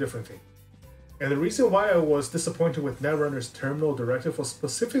completely different thing. And the reason why I was disappointed with Netrunner's terminal directive was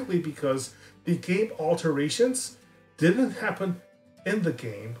specifically because the game alterations didn't happen in the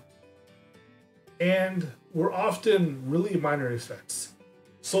game and were often really minor effects.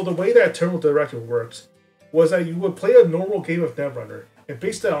 So the way that terminal directive worked was that you would play a normal game of Netrunner, and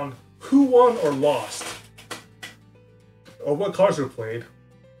based on who won or lost, or what cards were played,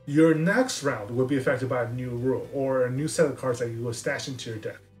 your next round would be affected by a new rule or a new set of cards that you would stash into your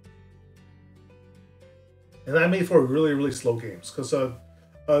deck. And that made for really, really slow games because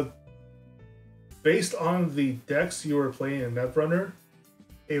based on the decks you were playing in Netrunner,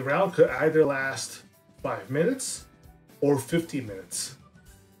 a round could either last 5 minutes or 50 minutes.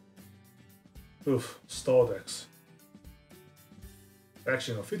 Oof, stall decks.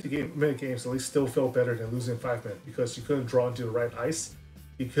 Actually, no, 50-minute games at least still felt better than losing 5 minutes because you couldn't draw into the right ice,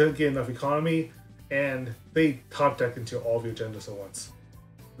 you couldn't get enough economy, and they top deck into all of your agendas at once.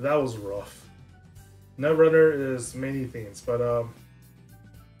 That was rough. Netrunner is many things, but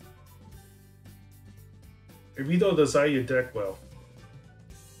if you don't design your deck well,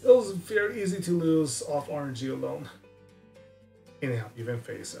 it was very easy to lose off RNG alone. Anyhow, event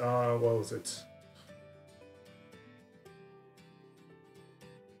phase. What was it?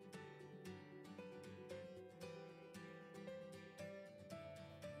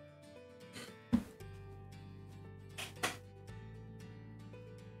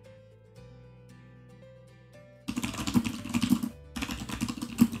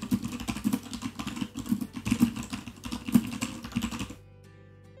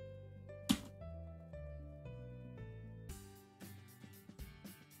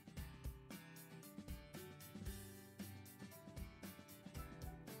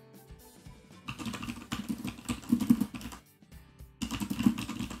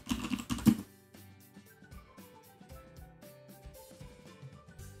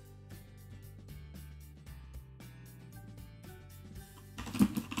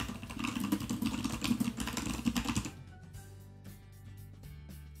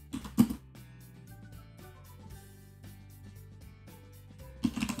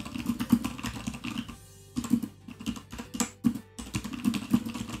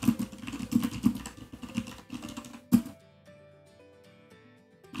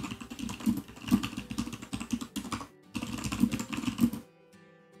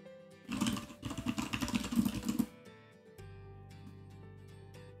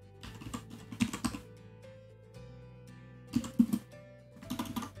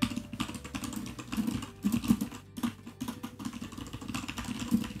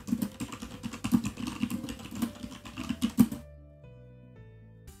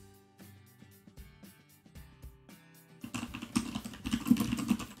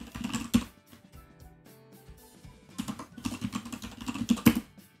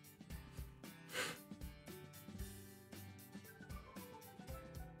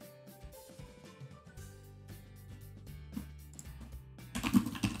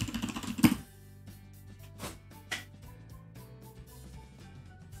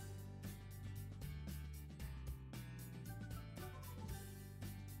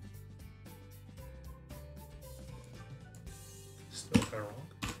 Still kind of wrong.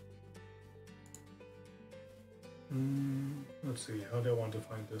 Let's see, how do I want to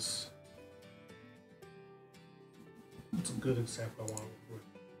find this? That's a good example I want to work with.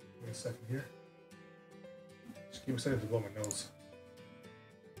 Give me a second here. Just give me a second to blow my nose.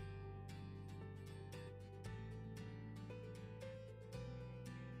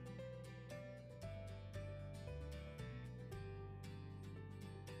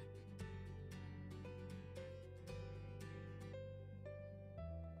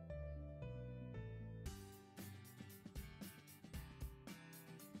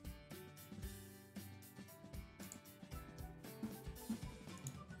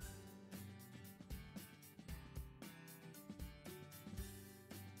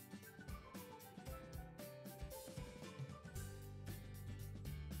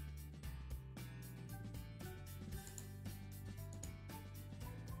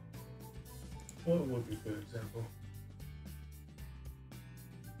 What would be a good example?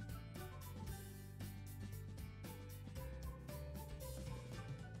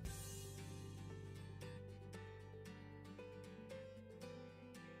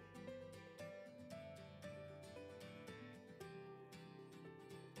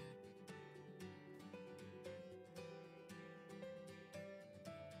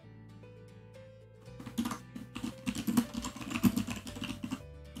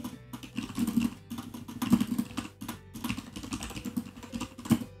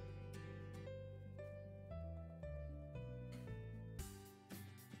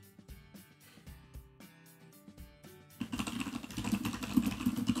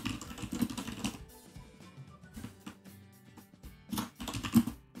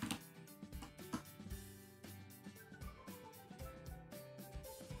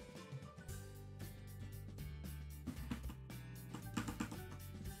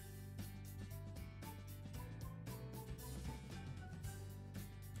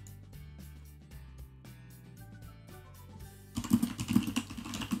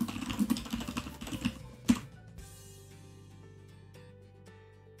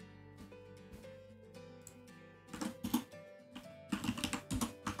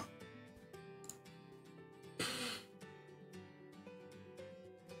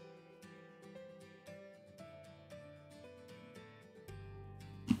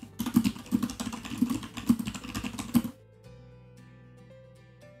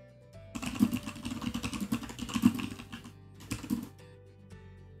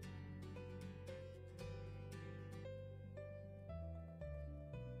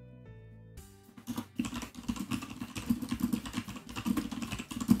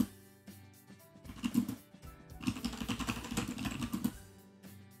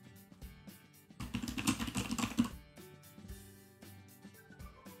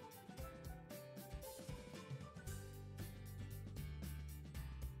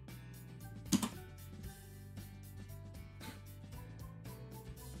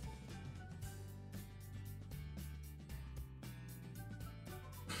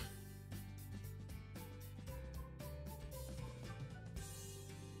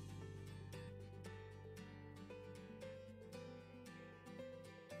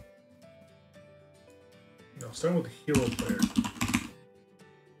 starting with the hero player.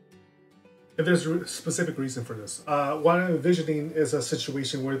 And there's a specific reason for this. What I'm envisioning is a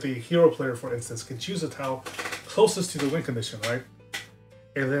situation where the hero player, for instance, can choose a tile closest to the win condition, right?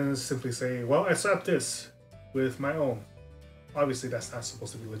 And then simply say, well, I swapped this with my own. Obviously, that's not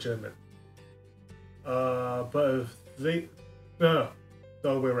supposed to be legitimate. But if they... No, the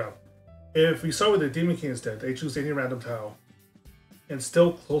other way around. If we start with the Demon King instead, they choose any random tile, and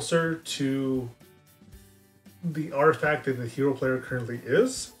still closer to the artifact that the hero player currently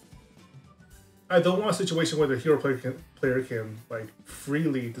is, I don't want a situation where the hero player can like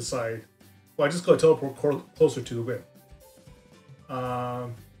freely decide, well, I just gotta teleport closer to the win.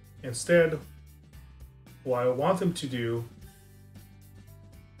 Instead, what I want them to do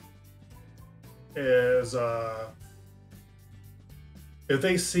is if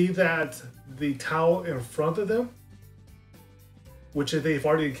they see that the tile in front of them, which they've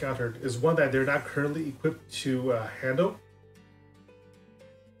already encountered, is one that they're not currently equipped to handle,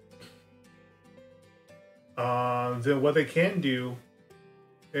 then what they can do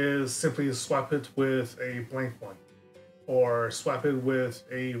is simply swap it with a blank one, or swap it with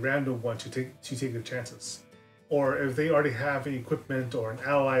a random one to take their chances. Or if they already have an equipment or an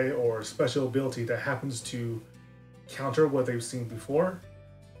ally or special ability that happens to counter what they've seen before,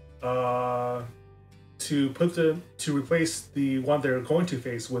 to replace the one they're going to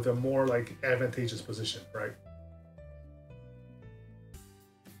face with a more like advantageous position, right?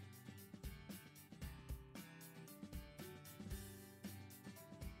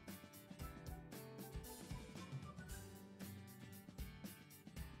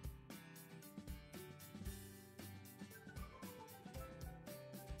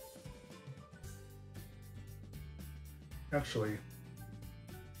 Actually,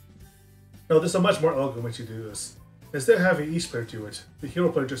 no, there's a much more elegant way to do this. Instead of having each player do it, the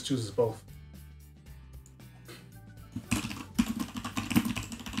hero player just chooses both.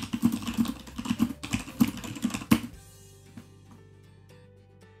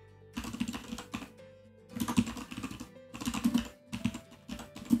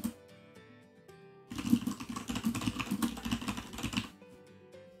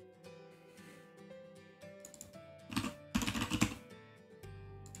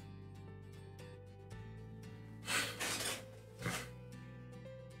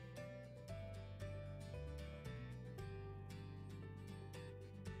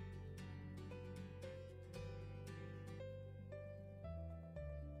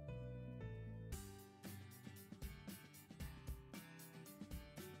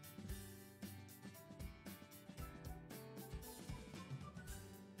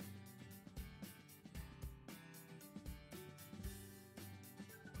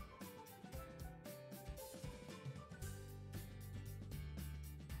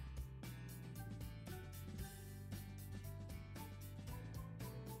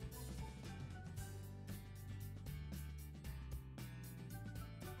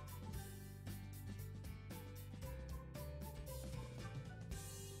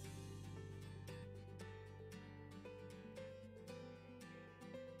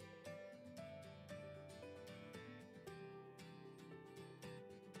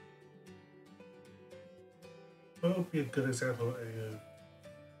 What would be a good example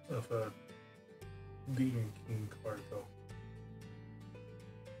of a Demon King card, though?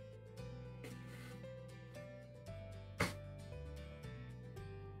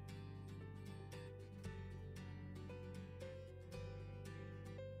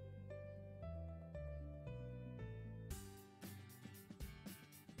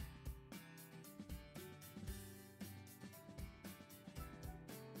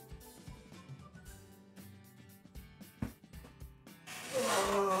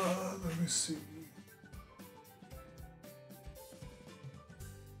 Let me see.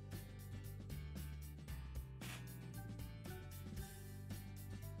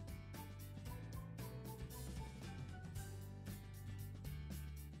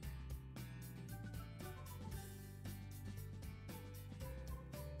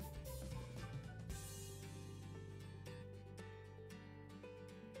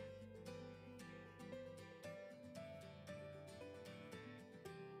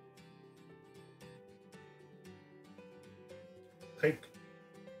 Like,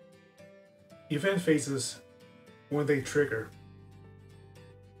 event phases, when they trigger,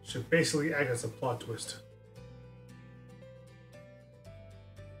 should basically act as a plot twist.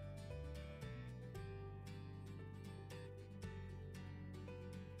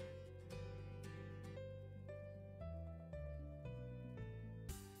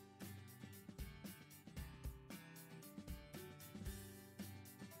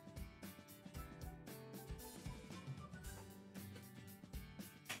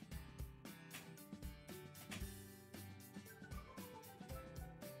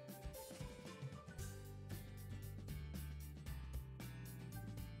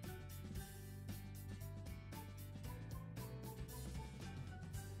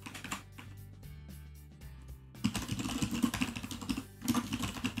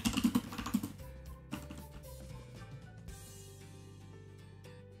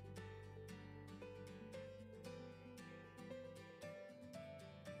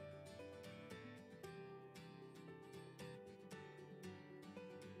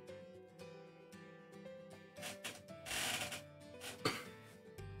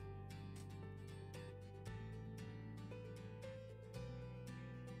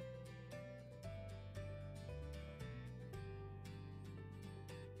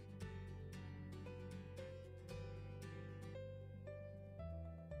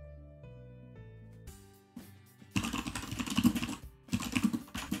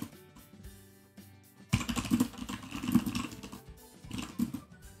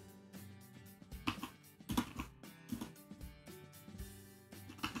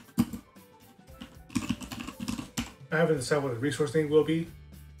 I haven't decided what the resource name will be.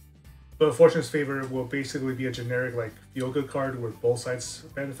 But Fortune's Favor will basically be a generic like feel-good card where both sides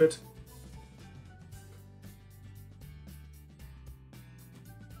benefit.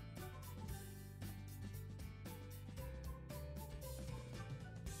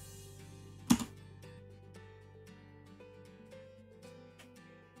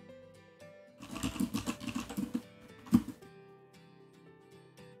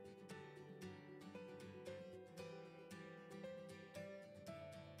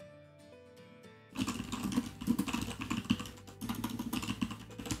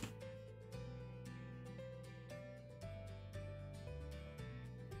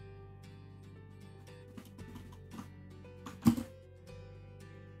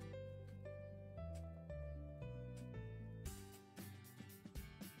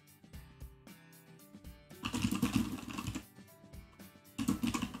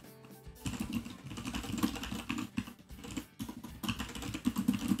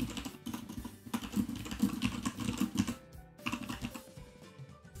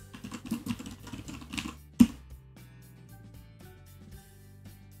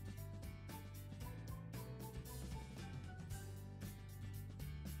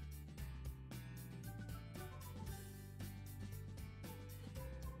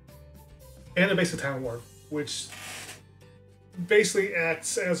 And a basic Time Warp, which basically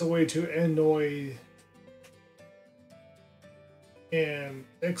acts as a way to annoy an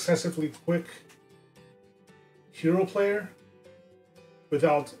excessively quick hero player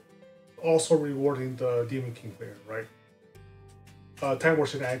without also rewarding the Demon King player, right? Time Warp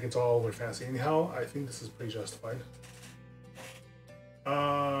shenanigans all over fantasy. Anyhow, I think this is pretty justified.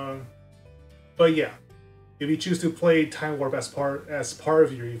 But yeah, if you choose to play Time Warp as part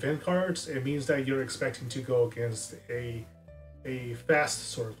of your event cards, it means that you're expecting to go against a fast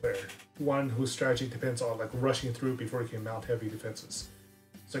sort of player, one whose strategy depends on like rushing through before you can mount heavy defenses.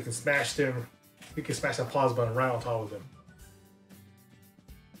 So you can smash them, you can smash that pause button right on top of them.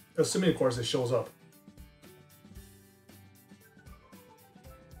 Assuming, of course, it shows up.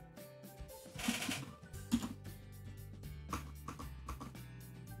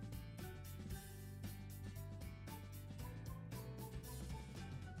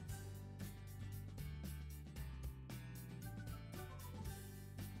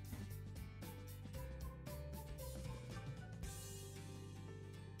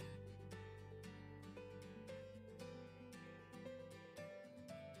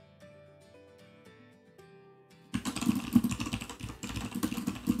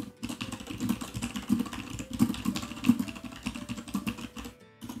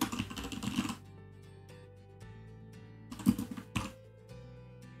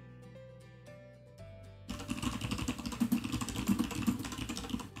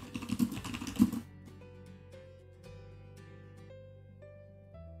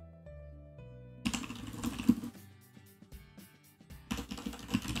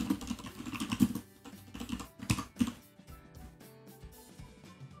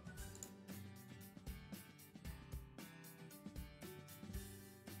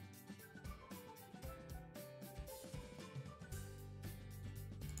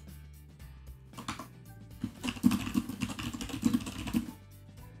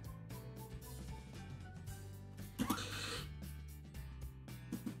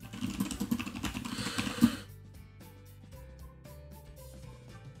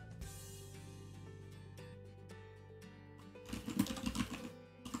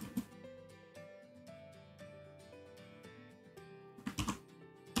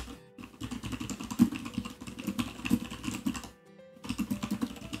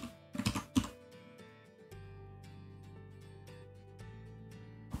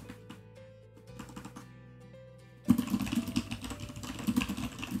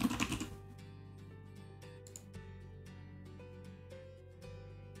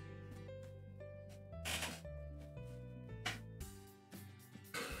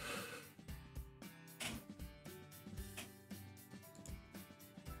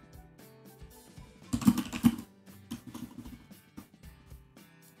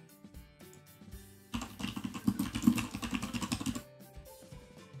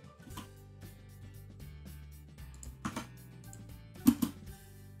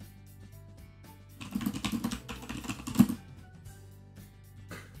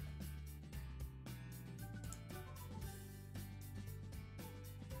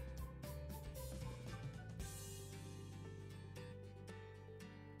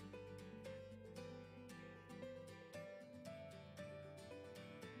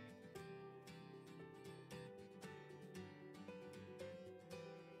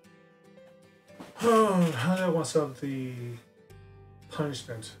 How do I want to set up the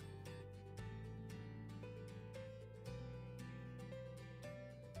punishment?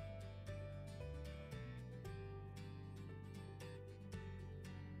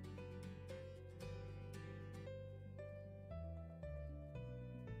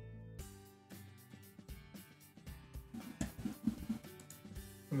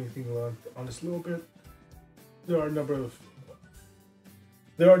 Let me think on this a little bit. There are a number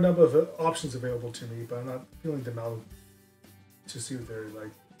of options available to me, but I'm not feeling them out to see if they're like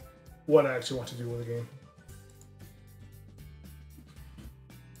what I actually want to do with the game.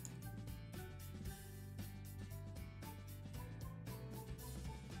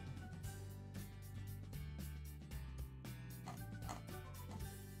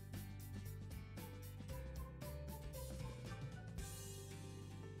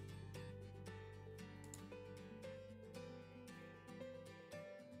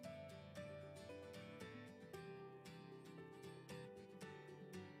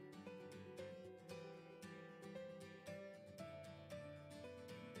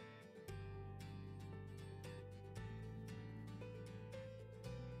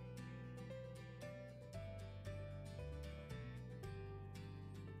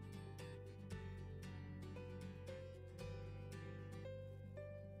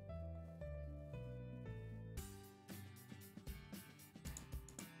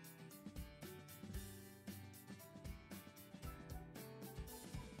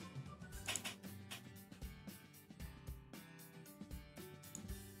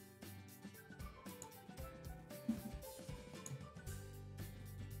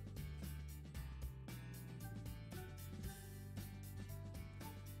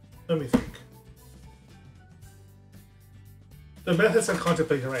 Let me think. The methods I'm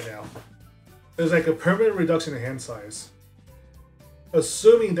contemplating right now is like a permanent reduction in hand size,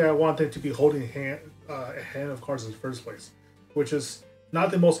 assuming that I want them to be holding a hand of cards in the first place, which is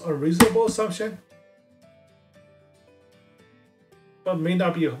not the most unreasonable assumption, but may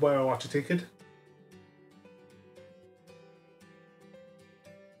not be where I want to take it.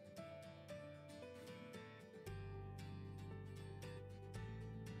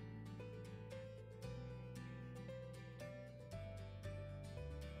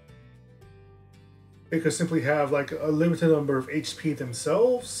 They could simply have like a limited number of HP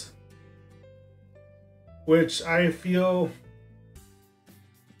themselves, which I feel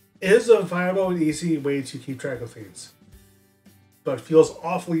is a viable and easy way to keep track of things, but feels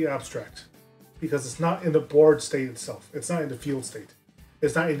awfully abstract because it's not in the board state itself. It's not in the field state.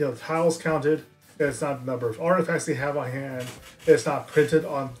 It's not in the tiles counted. It's not the number of artifacts they have on hand. It's not printed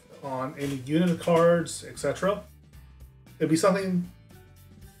on any unit cards, etc. It'd be something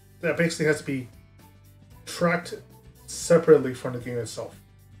that basically has to be tracked separately from the game itself,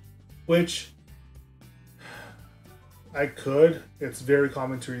 which I could. It's very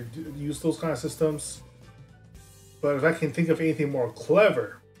common to use those kind of systems, but if I can think of anything more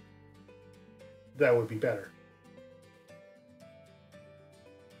clever, that would be better.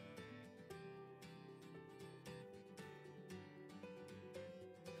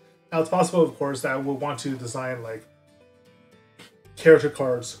 Now it's possible, of course, that I would want to design like character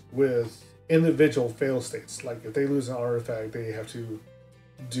cards with individual fail states. Like if they lose an artifact, they have to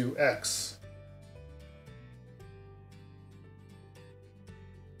do X.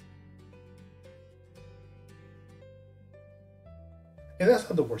 And that's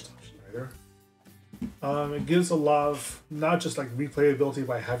not the worst option either. It gives a lot of, not just like replayability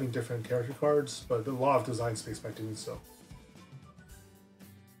by having different character cards, but a lot of design space by doing so.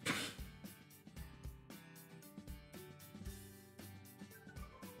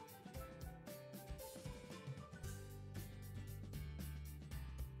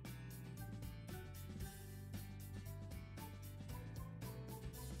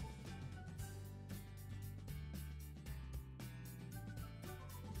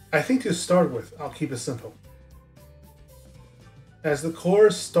 I think to start with, I'll keep it simple. As the core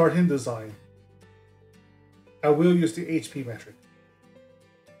starting design, I will use the HP metric.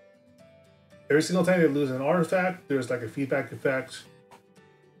 Every single time they lose an artifact, there's like a feedback effect.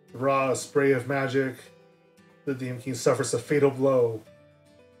 Raw spray of magic. The DM King suffers a fatal blow.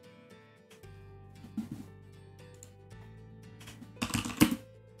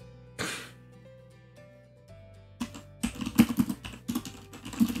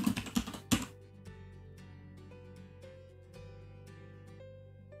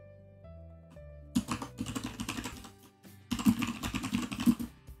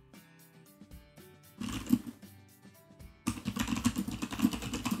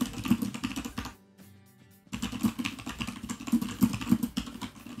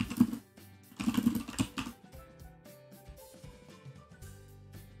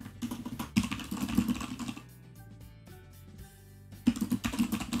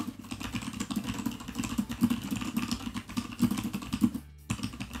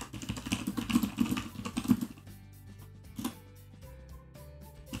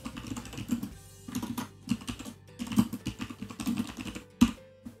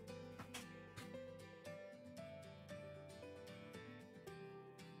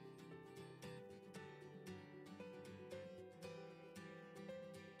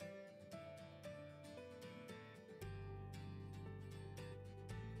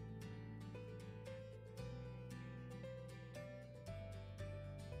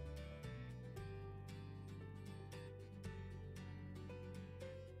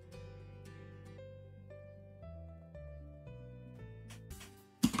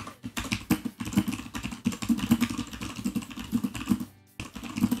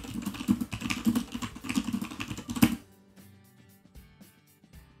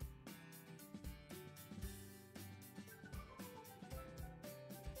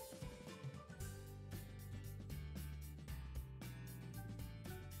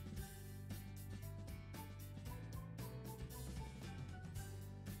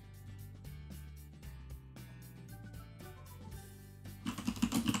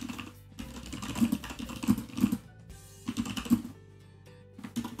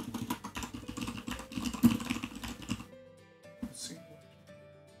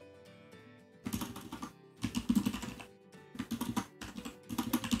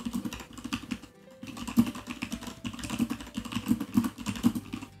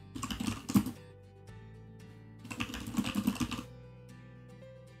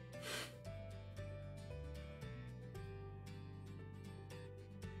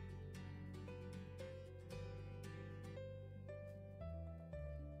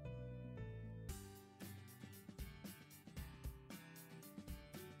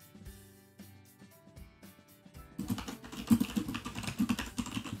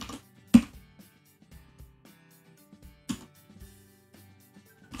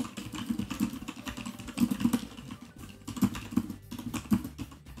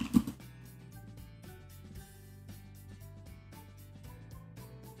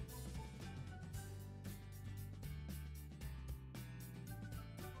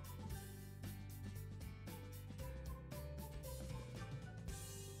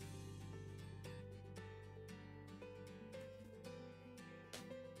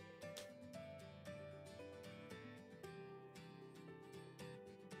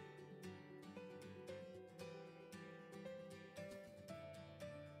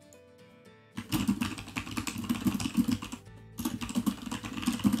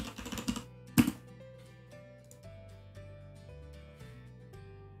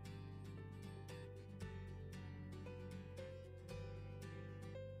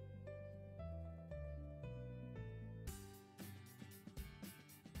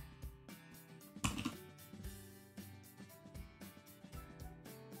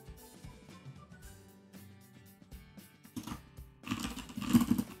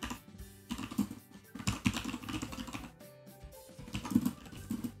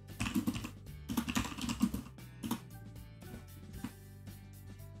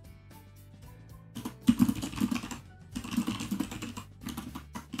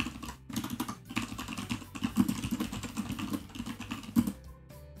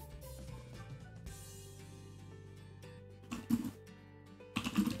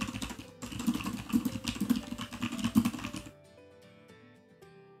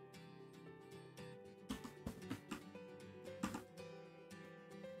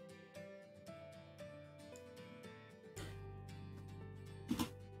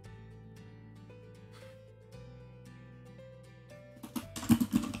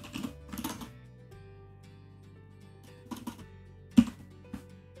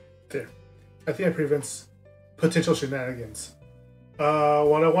 There. I think that prevents potential shenanigans.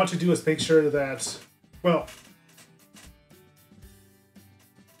 What I want to do is make sure that, well,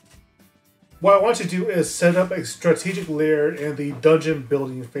 what I want to do is set up a strategic layer in the dungeon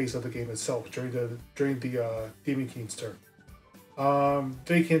building phase of the game itself during the Demon King's turn.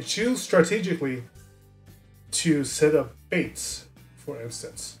 They can choose strategically to set up baits, for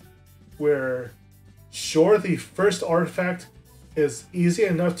instance, where sure the first artifact is easy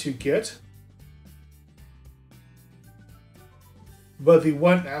enough to get, but the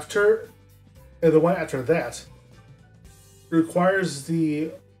one after and the one after that requires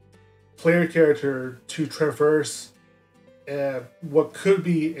the player character to traverse what could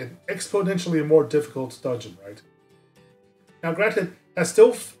be an exponentially more difficult dungeon, right? Now, granted, that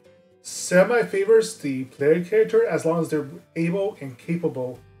still semi-favors the player character as long as they're able and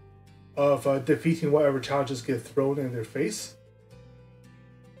capable of defeating whatever challenges get thrown in their face.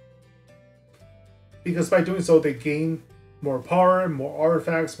 Because by doing so, they gain more power, more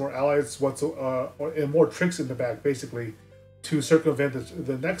artifacts, more allies, and more tricks in the bag, basically, to circumvent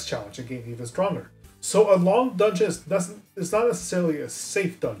the next challenge and gain even stronger. So a long dungeon is not necessarily a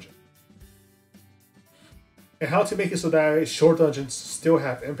safe dungeon. And how to make it so that short dungeons still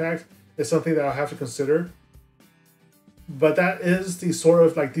have impact is something that I'll have to consider. But that is the sort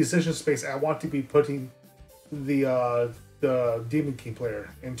of like decision space I want to be putting the Demon King player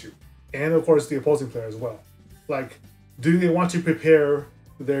into. And of course the opposing player as well. Like, do they want to prepare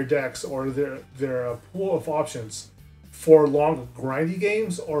their decks or their pool of options for long grindy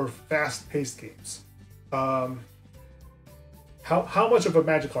games or fast-paced games? How much of a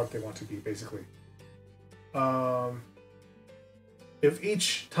magic card they want to be, basically. If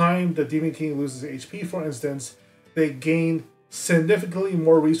each time the Demon King loses HP, for instance, they gain significantly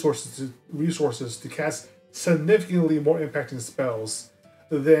more resources to cast significantly more impacting spells,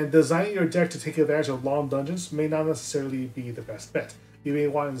 then designing your deck to take advantage of long dungeons may not necessarily be the best bet. You may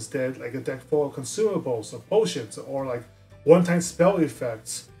want instead like a deck full of consumables, or potions, or like one-time spell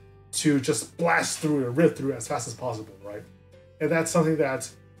effects to just blast through and rip through as fast as possible, right? And that's something that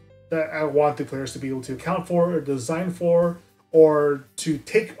I want the players to be able to account for, or design for, or to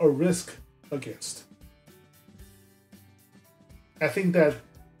take a risk against. I think that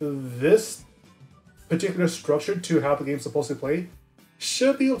this particular structure to how the game's supposed to play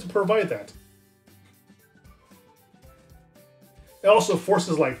should be able to provide that. It also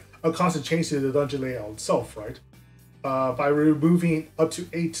forces like a constant change to the dungeon layout itself, right? By removing up to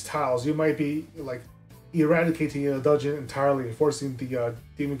 8 tiles, you might be like eradicating a dungeon entirely and forcing the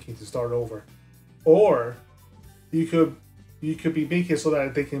Demon King to start over. Or you could be making it so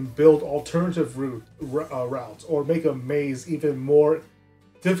that they can build alternative routes or make a maze even more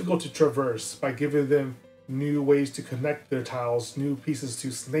difficult to traverse by giving them new ways to connect their tiles, new pieces to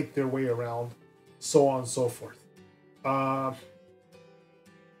snake their way around, so on and so forth.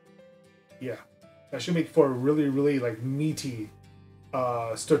 Yeah, that should make for a really, really like meaty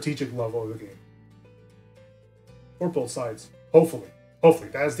strategic level of the game. For both sides. Hopefully.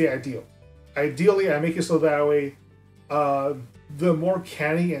 That is the ideal. Ideally, I make it so that way the more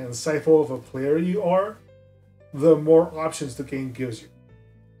canny and insightful of a player you are, the more options the game gives you.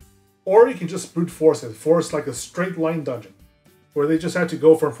 Or you can just brute force it, force like a straight line dungeon, where they just have to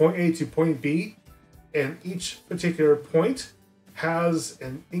go from point A to point B, and each particular point has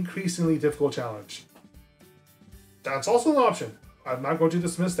an increasingly difficult challenge. That's also an option. I'm not going to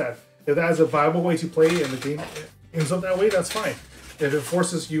dismiss that. If that is a viable way to play and the game ends up that way, that's fine. If it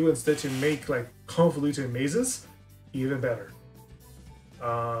forces you instead to make like convoluted mazes, even better.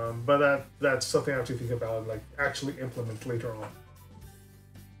 But that's something I have to think about and like actually implement later on.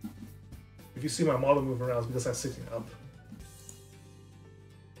 If you see my model moving around, it's because I'm sitting up.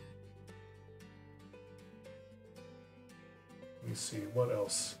 Let me see, what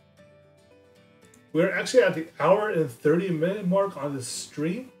else? We're actually at the hour and 30-minute mark on this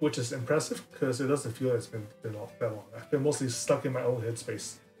stream, which is impressive because it doesn't feel like it's been that long. I've been mostly stuck in my own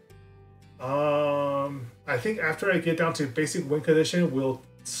headspace. I think after I get down to basic win condition, we'll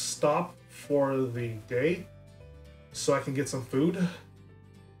stop for the day so I can get some food.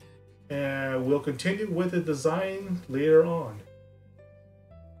 And we'll continue with the design later on.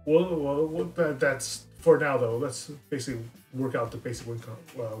 Well, that's for now though. Let's basically work out the basic win con.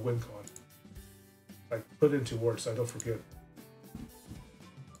 Like put it into words so I don't forget.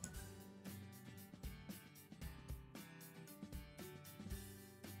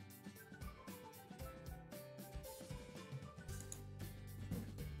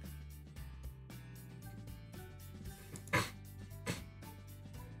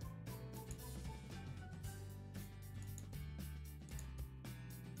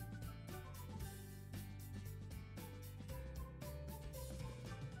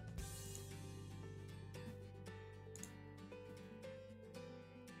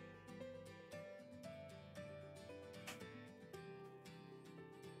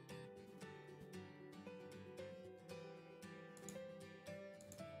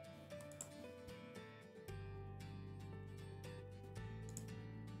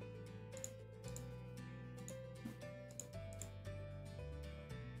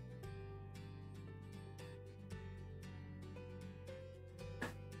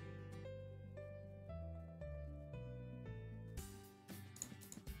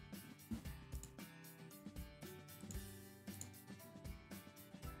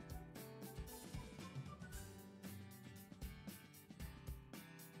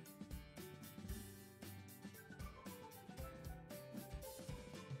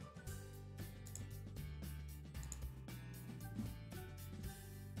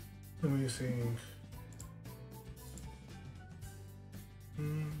 Let me think.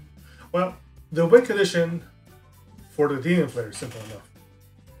 Well, the win condition for the demon player is simple enough.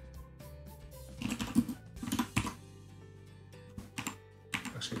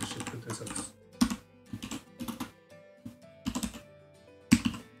 Actually, I should put this as.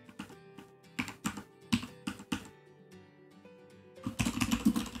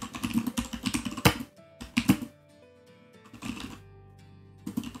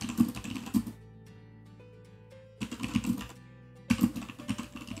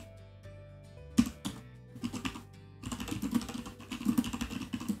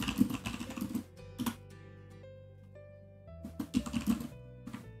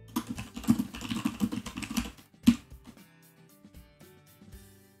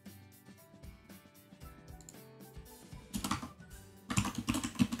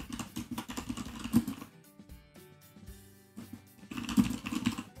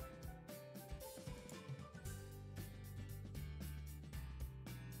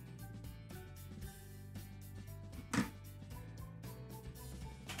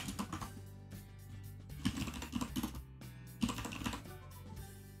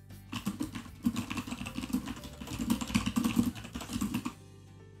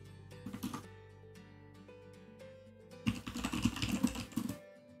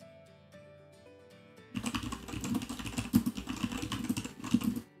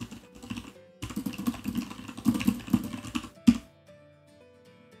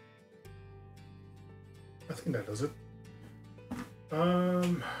 I think that does it.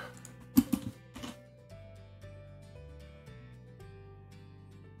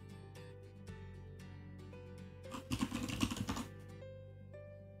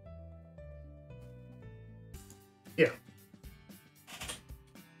 Yeah.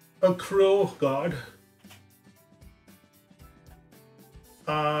 A cruel god.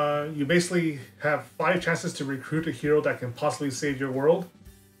 You basically have 5 chances to recruit a hero that can possibly save your world.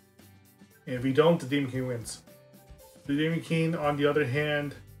 And if you don't, the Demon King wins. The Demon King, on the other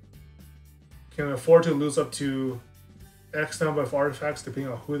hand, can afford to lose up to X number of artifacts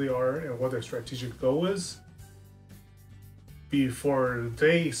depending on who they are and what their strategic goal is before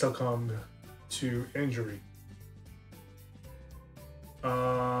they succumb to injury.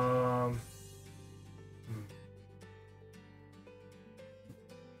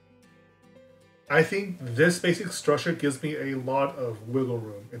 I think this basic structure gives me a lot of wiggle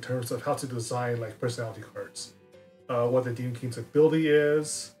room in terms of how to design like personality cards. What the Demon King's ability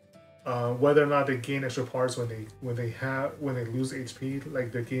is, whether or not they gain extra parts when they lose HP,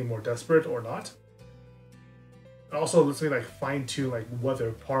 like they gain more desperate or not. It also lets me like fine tune like what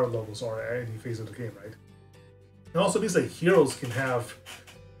their power levels are at any phase of the game, right? And also these like heroes can have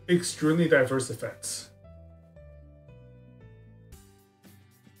extremely diverse effects.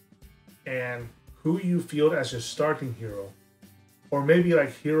 And who you field as your starting hero, or maybe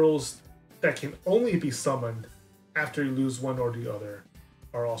like heroes that can only be summoned after you lose one or the other,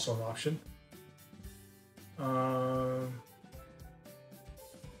 are also an option. I'll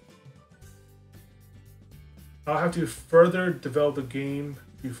have to further develop the game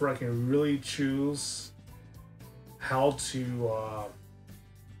before I can really choose how to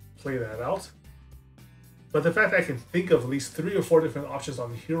play that out. But the fact that I can think of at least 3 or 4 different options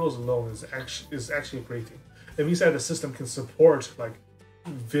on the heroes alone is actually a great thing. It means that the system can support like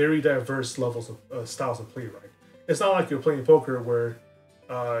very diverse levels of styles of play, right? It's not like you're playing poker where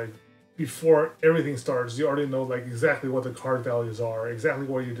before everything starts, you already know like exactly what the card values are, exactly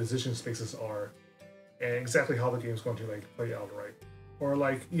what your decision spaces are, and exactly how the game's going to like play out, right? Or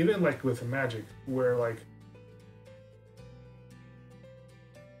like even like with Magic, where like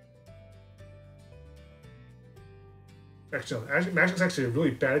actually Magic's actually a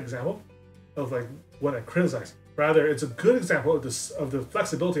really bad example of like what I criticize. Rather, it's a good example of this of the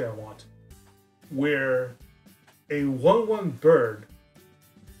flexibility I want, where a 1/1 bird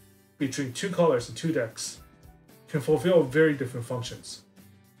between 2 colors and 2 decks can fulfill very different functions.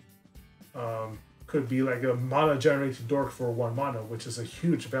 Could be like a mana generating dork for 1 mana, which is a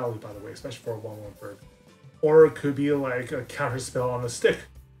huge value, by the way, especially for a 1/1 bird. Or it could be like a counter spell on a stick,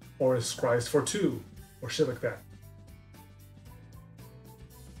 or a scries for 2, or shit like that.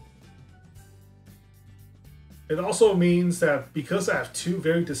 It also means that because I have 2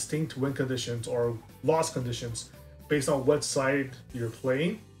 very distinct win conditions or loss conditions based on what side you're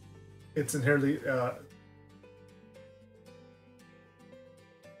playing, it's inherently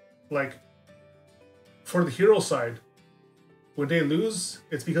like for the hero side, when they lose,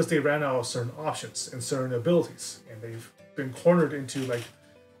 it's because they ran out of certain options and certain abilities, and they've been cornered into like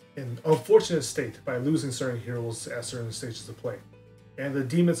an unfortunate state by losing certain heroes at certain stages of play. and the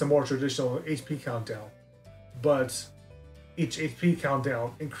demon's a more traditional HP countdown, but each HP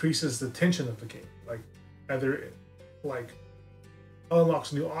countdown increases the tension of the game. Like either like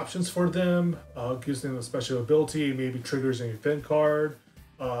unlocks new options for them, gives them a special ability, maybe triggers an event card,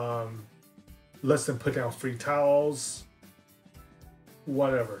 lets them put down free tiles,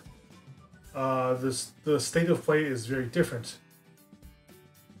 whatever. The state of play is very different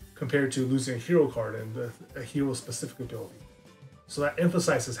compared to losing a hero card and a hero specific ability. So that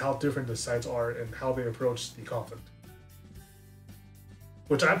emphasizes how different the sides are and how they approach the conflict,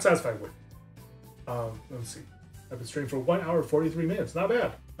 which I'm satisfied with. Let's see. I've been streaming for 1 hour 43 minutes. Not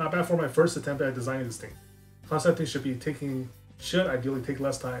bad. Not bad for my first attempt at designing this thing. Concepting should ideally take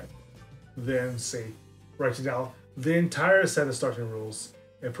less time than, say, writing down the entire set of starting rules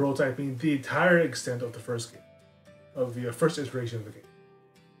and prototyping the entire extent of the first game, of the first iteration of the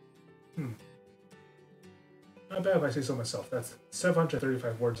game. Not bad if I say so myself. That's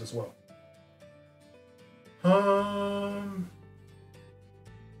 735 words as well.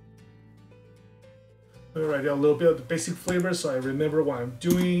 Let me write down a little bit of the basic flavor so I remember what I'm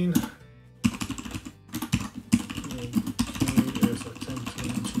doing. Is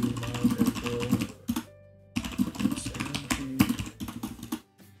attempting to mount a goal.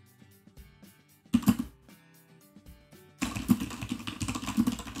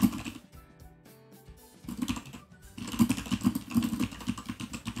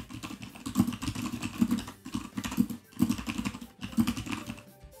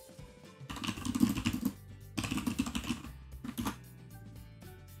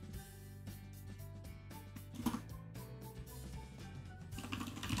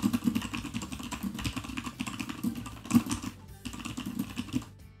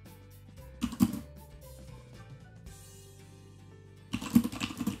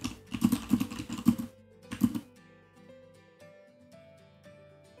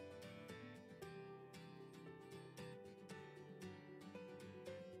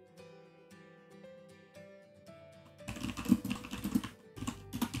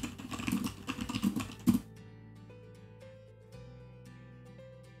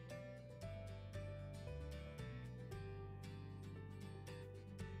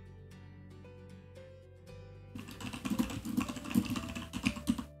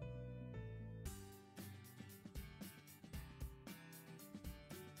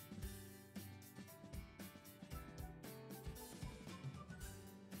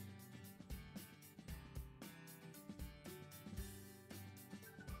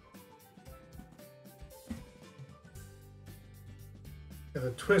 And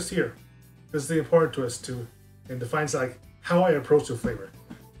the twist here, this is the important twist too, and defines like how I approach the flavor.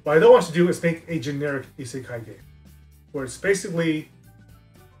 What I don't want to do is make a generic isekai game, where it's basically,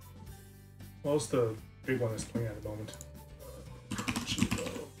 well, it's the big one that's playing at the moment.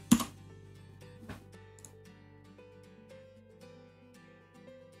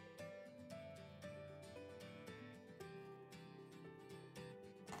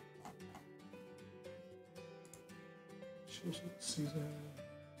 Season.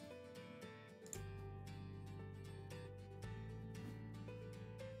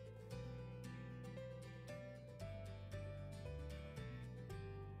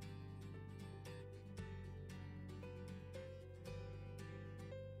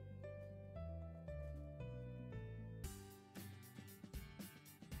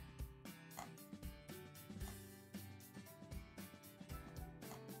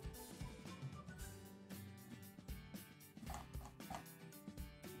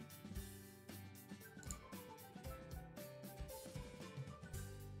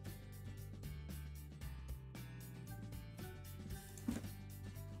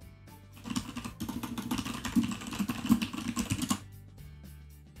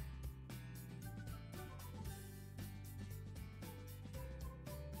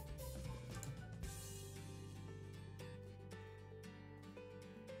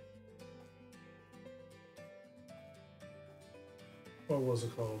 What was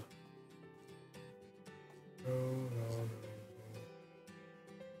it called? No.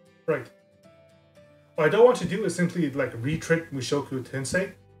 Right. What I don't want to do is simply like retreat Mushoku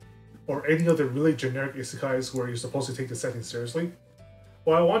Tensei or any other really generic isekais where you're supposed to take the setting seriously.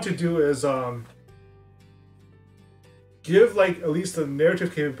 What I want to do is give like at least the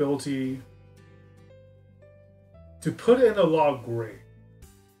narrative capability to put in a lot of gray.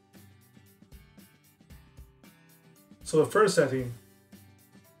 So the first setting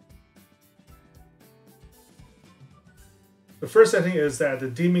is that the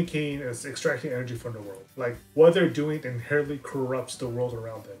Demon King is extracting energy from the world. Like, what they're doing inherently corrupts the world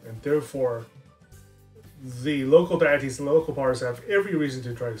around them, and therefore the local deities and local powers have every reason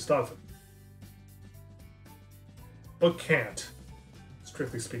to try to stop them. But can't,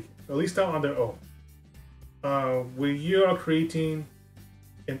 strictly speaking. At least not on their own. When you are creating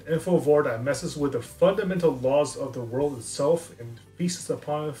an infovore that messes with the fundamental laws of the world itself and feasts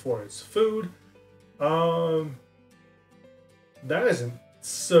upon it for its food, that is a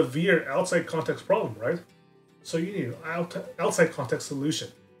severe outside context problem, right? So you need an outside context solution.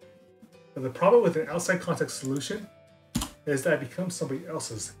 But the problem with an outside context solution is that it becomes somebody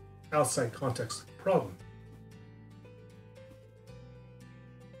else's outside context problem.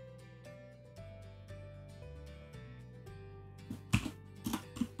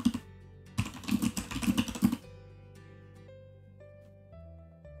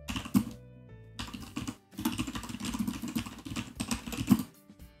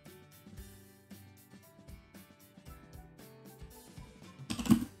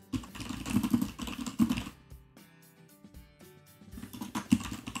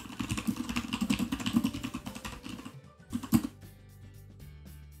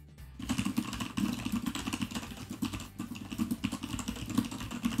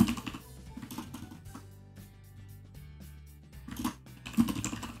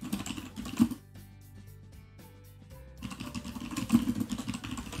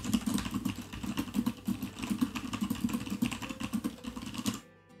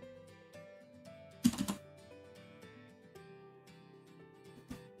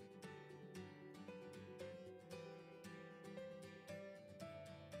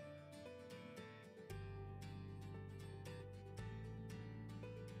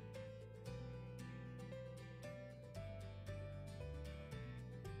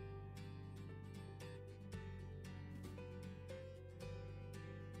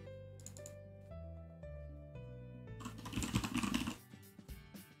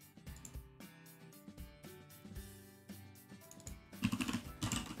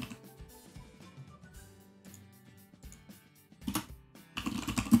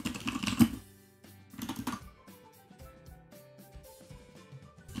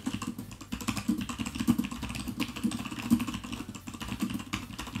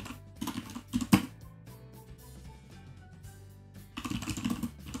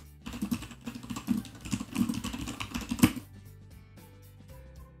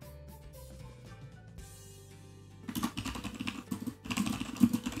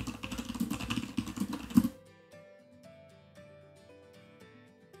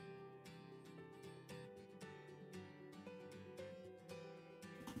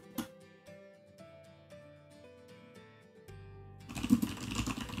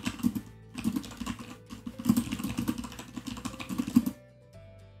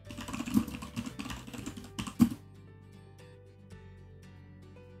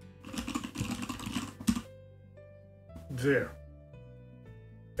 There.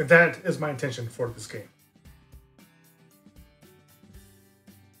 And that is my intention for this game.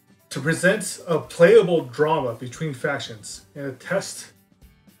 To present a playable drama between factions and a test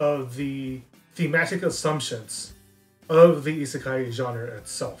of the thematic assumptions of the isekai genre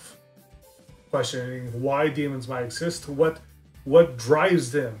itself. Questioning why demons might exist, what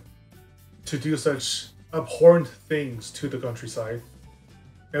drives them to do such abhorrent things to the countryside,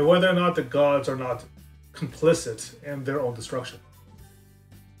 and whether or not the gods are not complicit in their own destruction.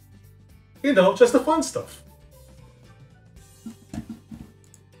 You know, just the fun stuff.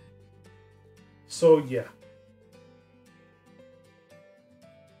 So yeah.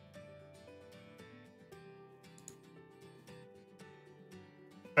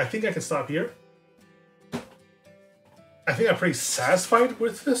 I think I can stop here. I think I'm pretty satisfied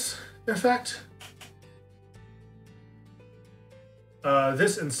with this, in fact.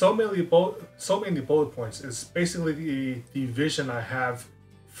 This in so many bullet points is basically the vision I have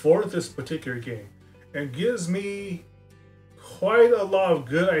for this particular game, and gives me quite a lot of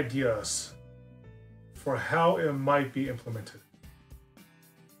good ideas for how it might be implemented.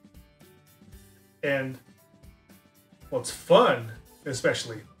 And what's fun,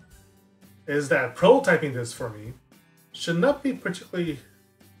 especially, is that prototyping this for me should not be particularly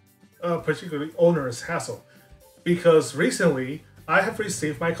onerous hassle, because recently I have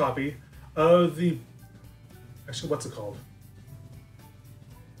received my copy of the, actually, what's it called?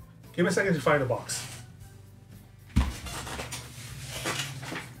 Give me a second to find the box.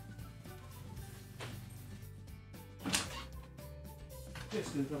 Yes,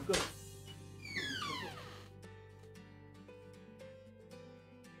 dude, I'm good.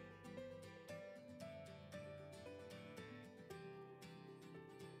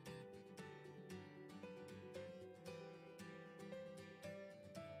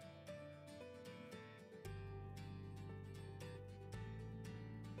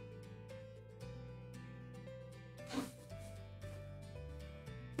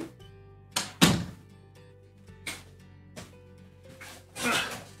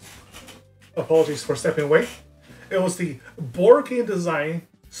 Apologies for stepping away. It was the Board Game Design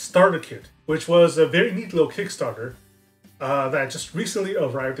Starter Kit, which was a very neat little Kickstarter that just recently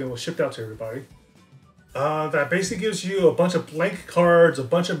arrived and was shipped out to everybody. That basically gives you a bunch of blank cards, a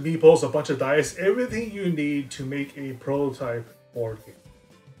bunch of meeples, a bunch of dice, everything you need to make a prototype board game.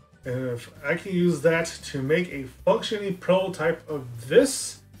 And if I can use that to make a functioning prototype of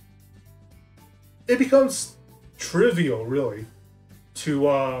this, it becomes trivial, really,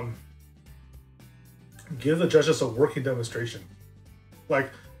 to give the judges a working demonstration. Like,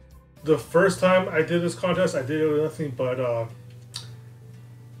 the first time I did this contest, I did it with nothing but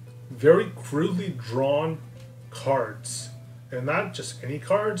very crudely drawn cards. And not just any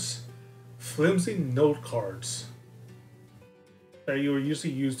cards, flimsy note cards that you would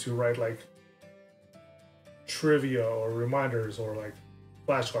usually use to write like trivia or reminders or like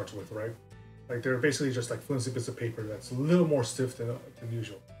flashcards with, right? Like they're basically just like flimsy bits of paper that's a little more stiff than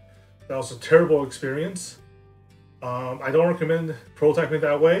usual. That was a terrible experience. I don't recommend prototyping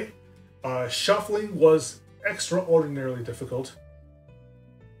that way. Shuffling was extraordinarily difficult.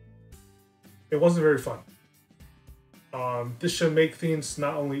 It wasn't very fun. This should make things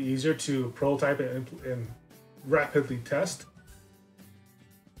not only easier to prototype and rapidly test,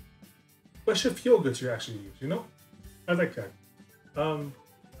 but should feel good to actually use, you know? I like that.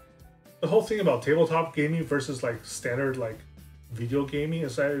 The whole thing about tabletop gaming versus like standard like video gaming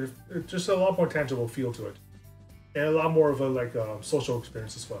is that it's just a lot more tangible feel to it. And a lot more of a like social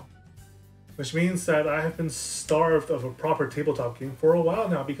experience as well. Which means that I have been starved of a proper tabletop game for a while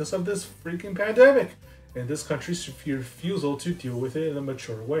now because of this freaking pandemic and this country's refusal to deal with it in a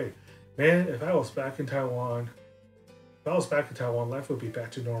mature way. Man, if I was back in Taiwan, life would be back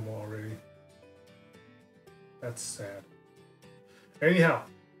to normal already. That's sad. Anyhow,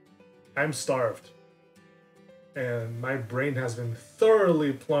 I'm starved. And my brain has been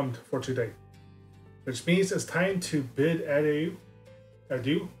thoroughly plumbed for today. Which means it's time to bid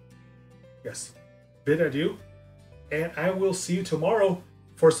adieu. Yes, bid adieu. And I will see you tomorrow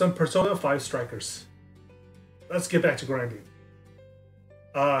for some Persona 5 Strikers. Let's get back to grinding.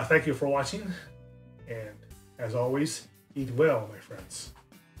 Thank you for watching. And as always, eat well, my friends.